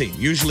kept missing.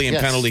 Usually in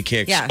penalty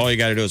kicks, all you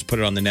got to do is put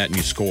it on the net and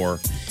you score.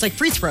 It's like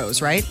free throws,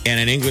 right? And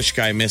an English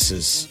guy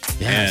misses,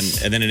 and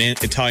then an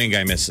Italian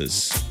guy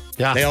misses.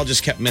 Yeah, they all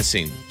just kept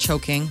missing.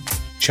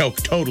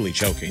 Totally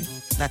choking.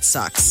 That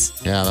sucks.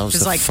 Yeah, that was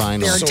the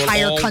final. Their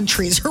entire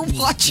countries are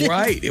watching.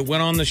 Right. It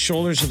went on the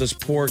shoulders of this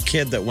poor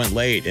kid that went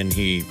late, and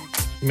he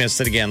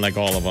missed it again like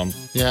all of them.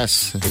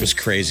 Yes. It was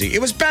crazy.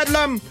 It was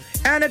bedlam,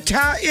 and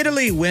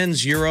Italy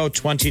wins Euro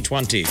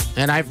 2020.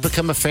 And I've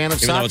become a fan of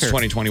soccer. Even though it's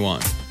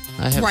 2021.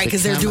 Right,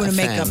 because they're doing a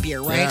makeup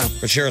year, right? Yeah.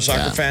 But you're a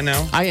soccer fan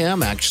now? I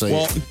am, actually.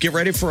 Well, get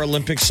ready for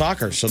Olympic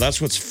soccer. So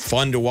that's what's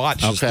fun to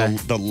watch. Okay.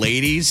 The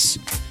ladies...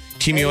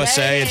 Team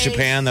USA in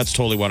Japan, that's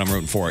totally what I'm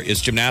rooting for. Is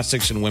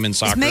gymnastics and women's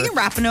soccer. Is Megan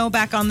Rapinoe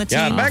back on the team?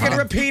 Yeah, Megan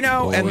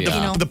Rapinoe. Oh, and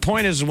the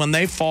point is, when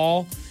they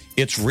fall,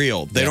 it's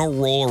real. They don't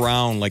roll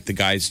around like the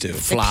guys do.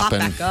 They pop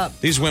back up.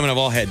 These women have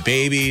all had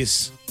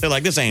babies. They're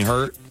like, this ain't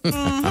hurt. They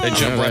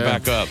jump right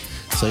back up.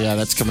 So, yeah,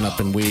 that's coming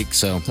up in weeks.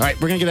 So, all right,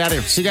 we're going to get out of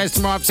here. See you guys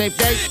tomorrow. Have a safe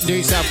day. Do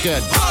yourself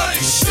good. Party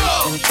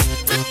show.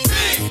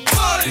 Big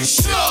party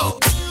show.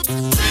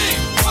 Big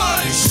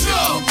party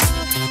show.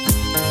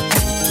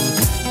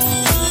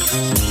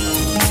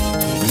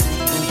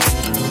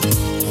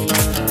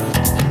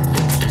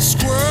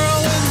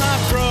 Squirrel in my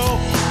fro.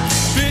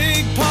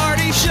 Big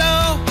party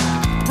show.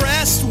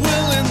 Breast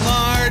will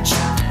enlarge.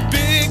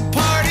 Big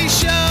party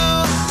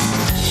show.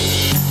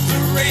 The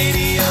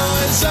radio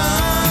is on.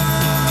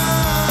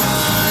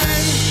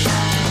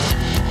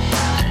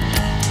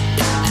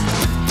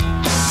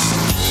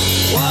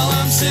 While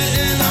I'm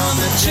sitting on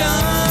the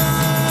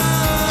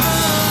john.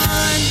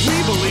 We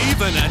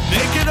believe in a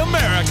naked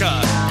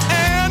America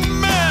and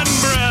man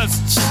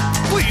breasts.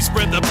 Please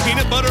spread the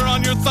peanut butter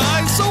on your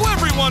thighs so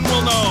everyone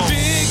will know.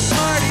 Big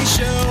party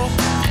show.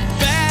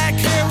 Back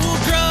hair will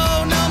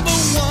grow. Number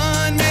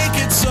one, make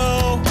it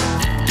so.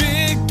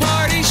 Big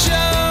party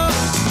show.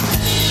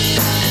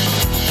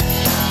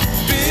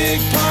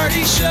 Big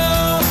party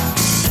show.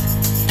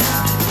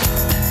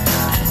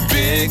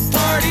 Big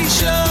party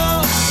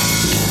show.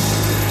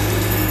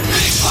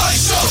 Big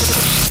party show.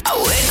 I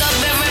wake up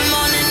every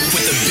morning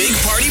with the Big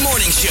Party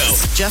Morning Show.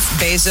 Jeff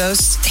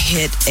Bezos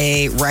hit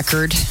a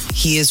record.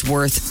 He is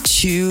worth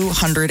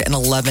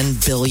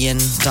 $211 billion.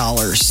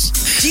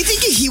 Do you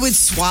think he would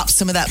swap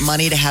some of that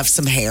money to have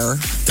some hair?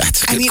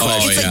 That's a good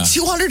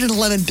it's like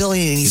 $211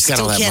 billion and he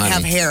still can't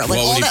have hair. Like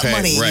all that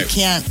money, you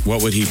can't.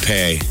 What would he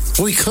pay?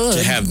 Well, he could.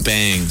 To have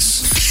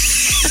bangs.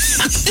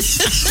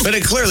 But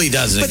it clearly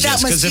doesn't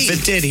exist, because if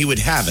it did, he would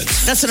have it.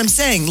 That's what I'm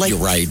saying. Like, you're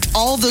right.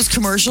 All of those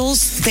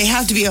commercials, they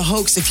have to be a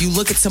hoax if you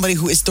look at somebody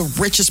who is the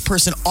richest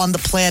person on the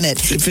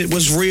planet. If it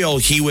was real,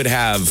 he would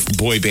have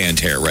boy band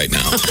hair right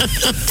now.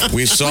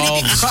 We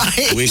solved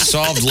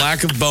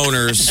lack of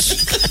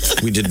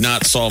boners. We did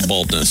not solve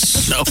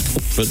baldness. No.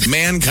 But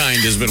mankind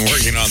has been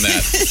working on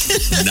that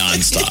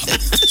nonstop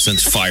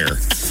since fire.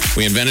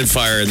 We invented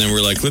fire, and then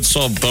we're like, let's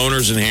solve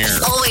boners and hair.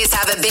 Always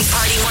have a Big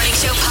Party Morning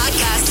Show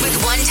podcast with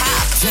one tap.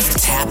 Just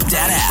tap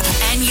that app.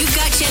 And you've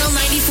got Channel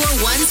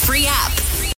 94.1's free app.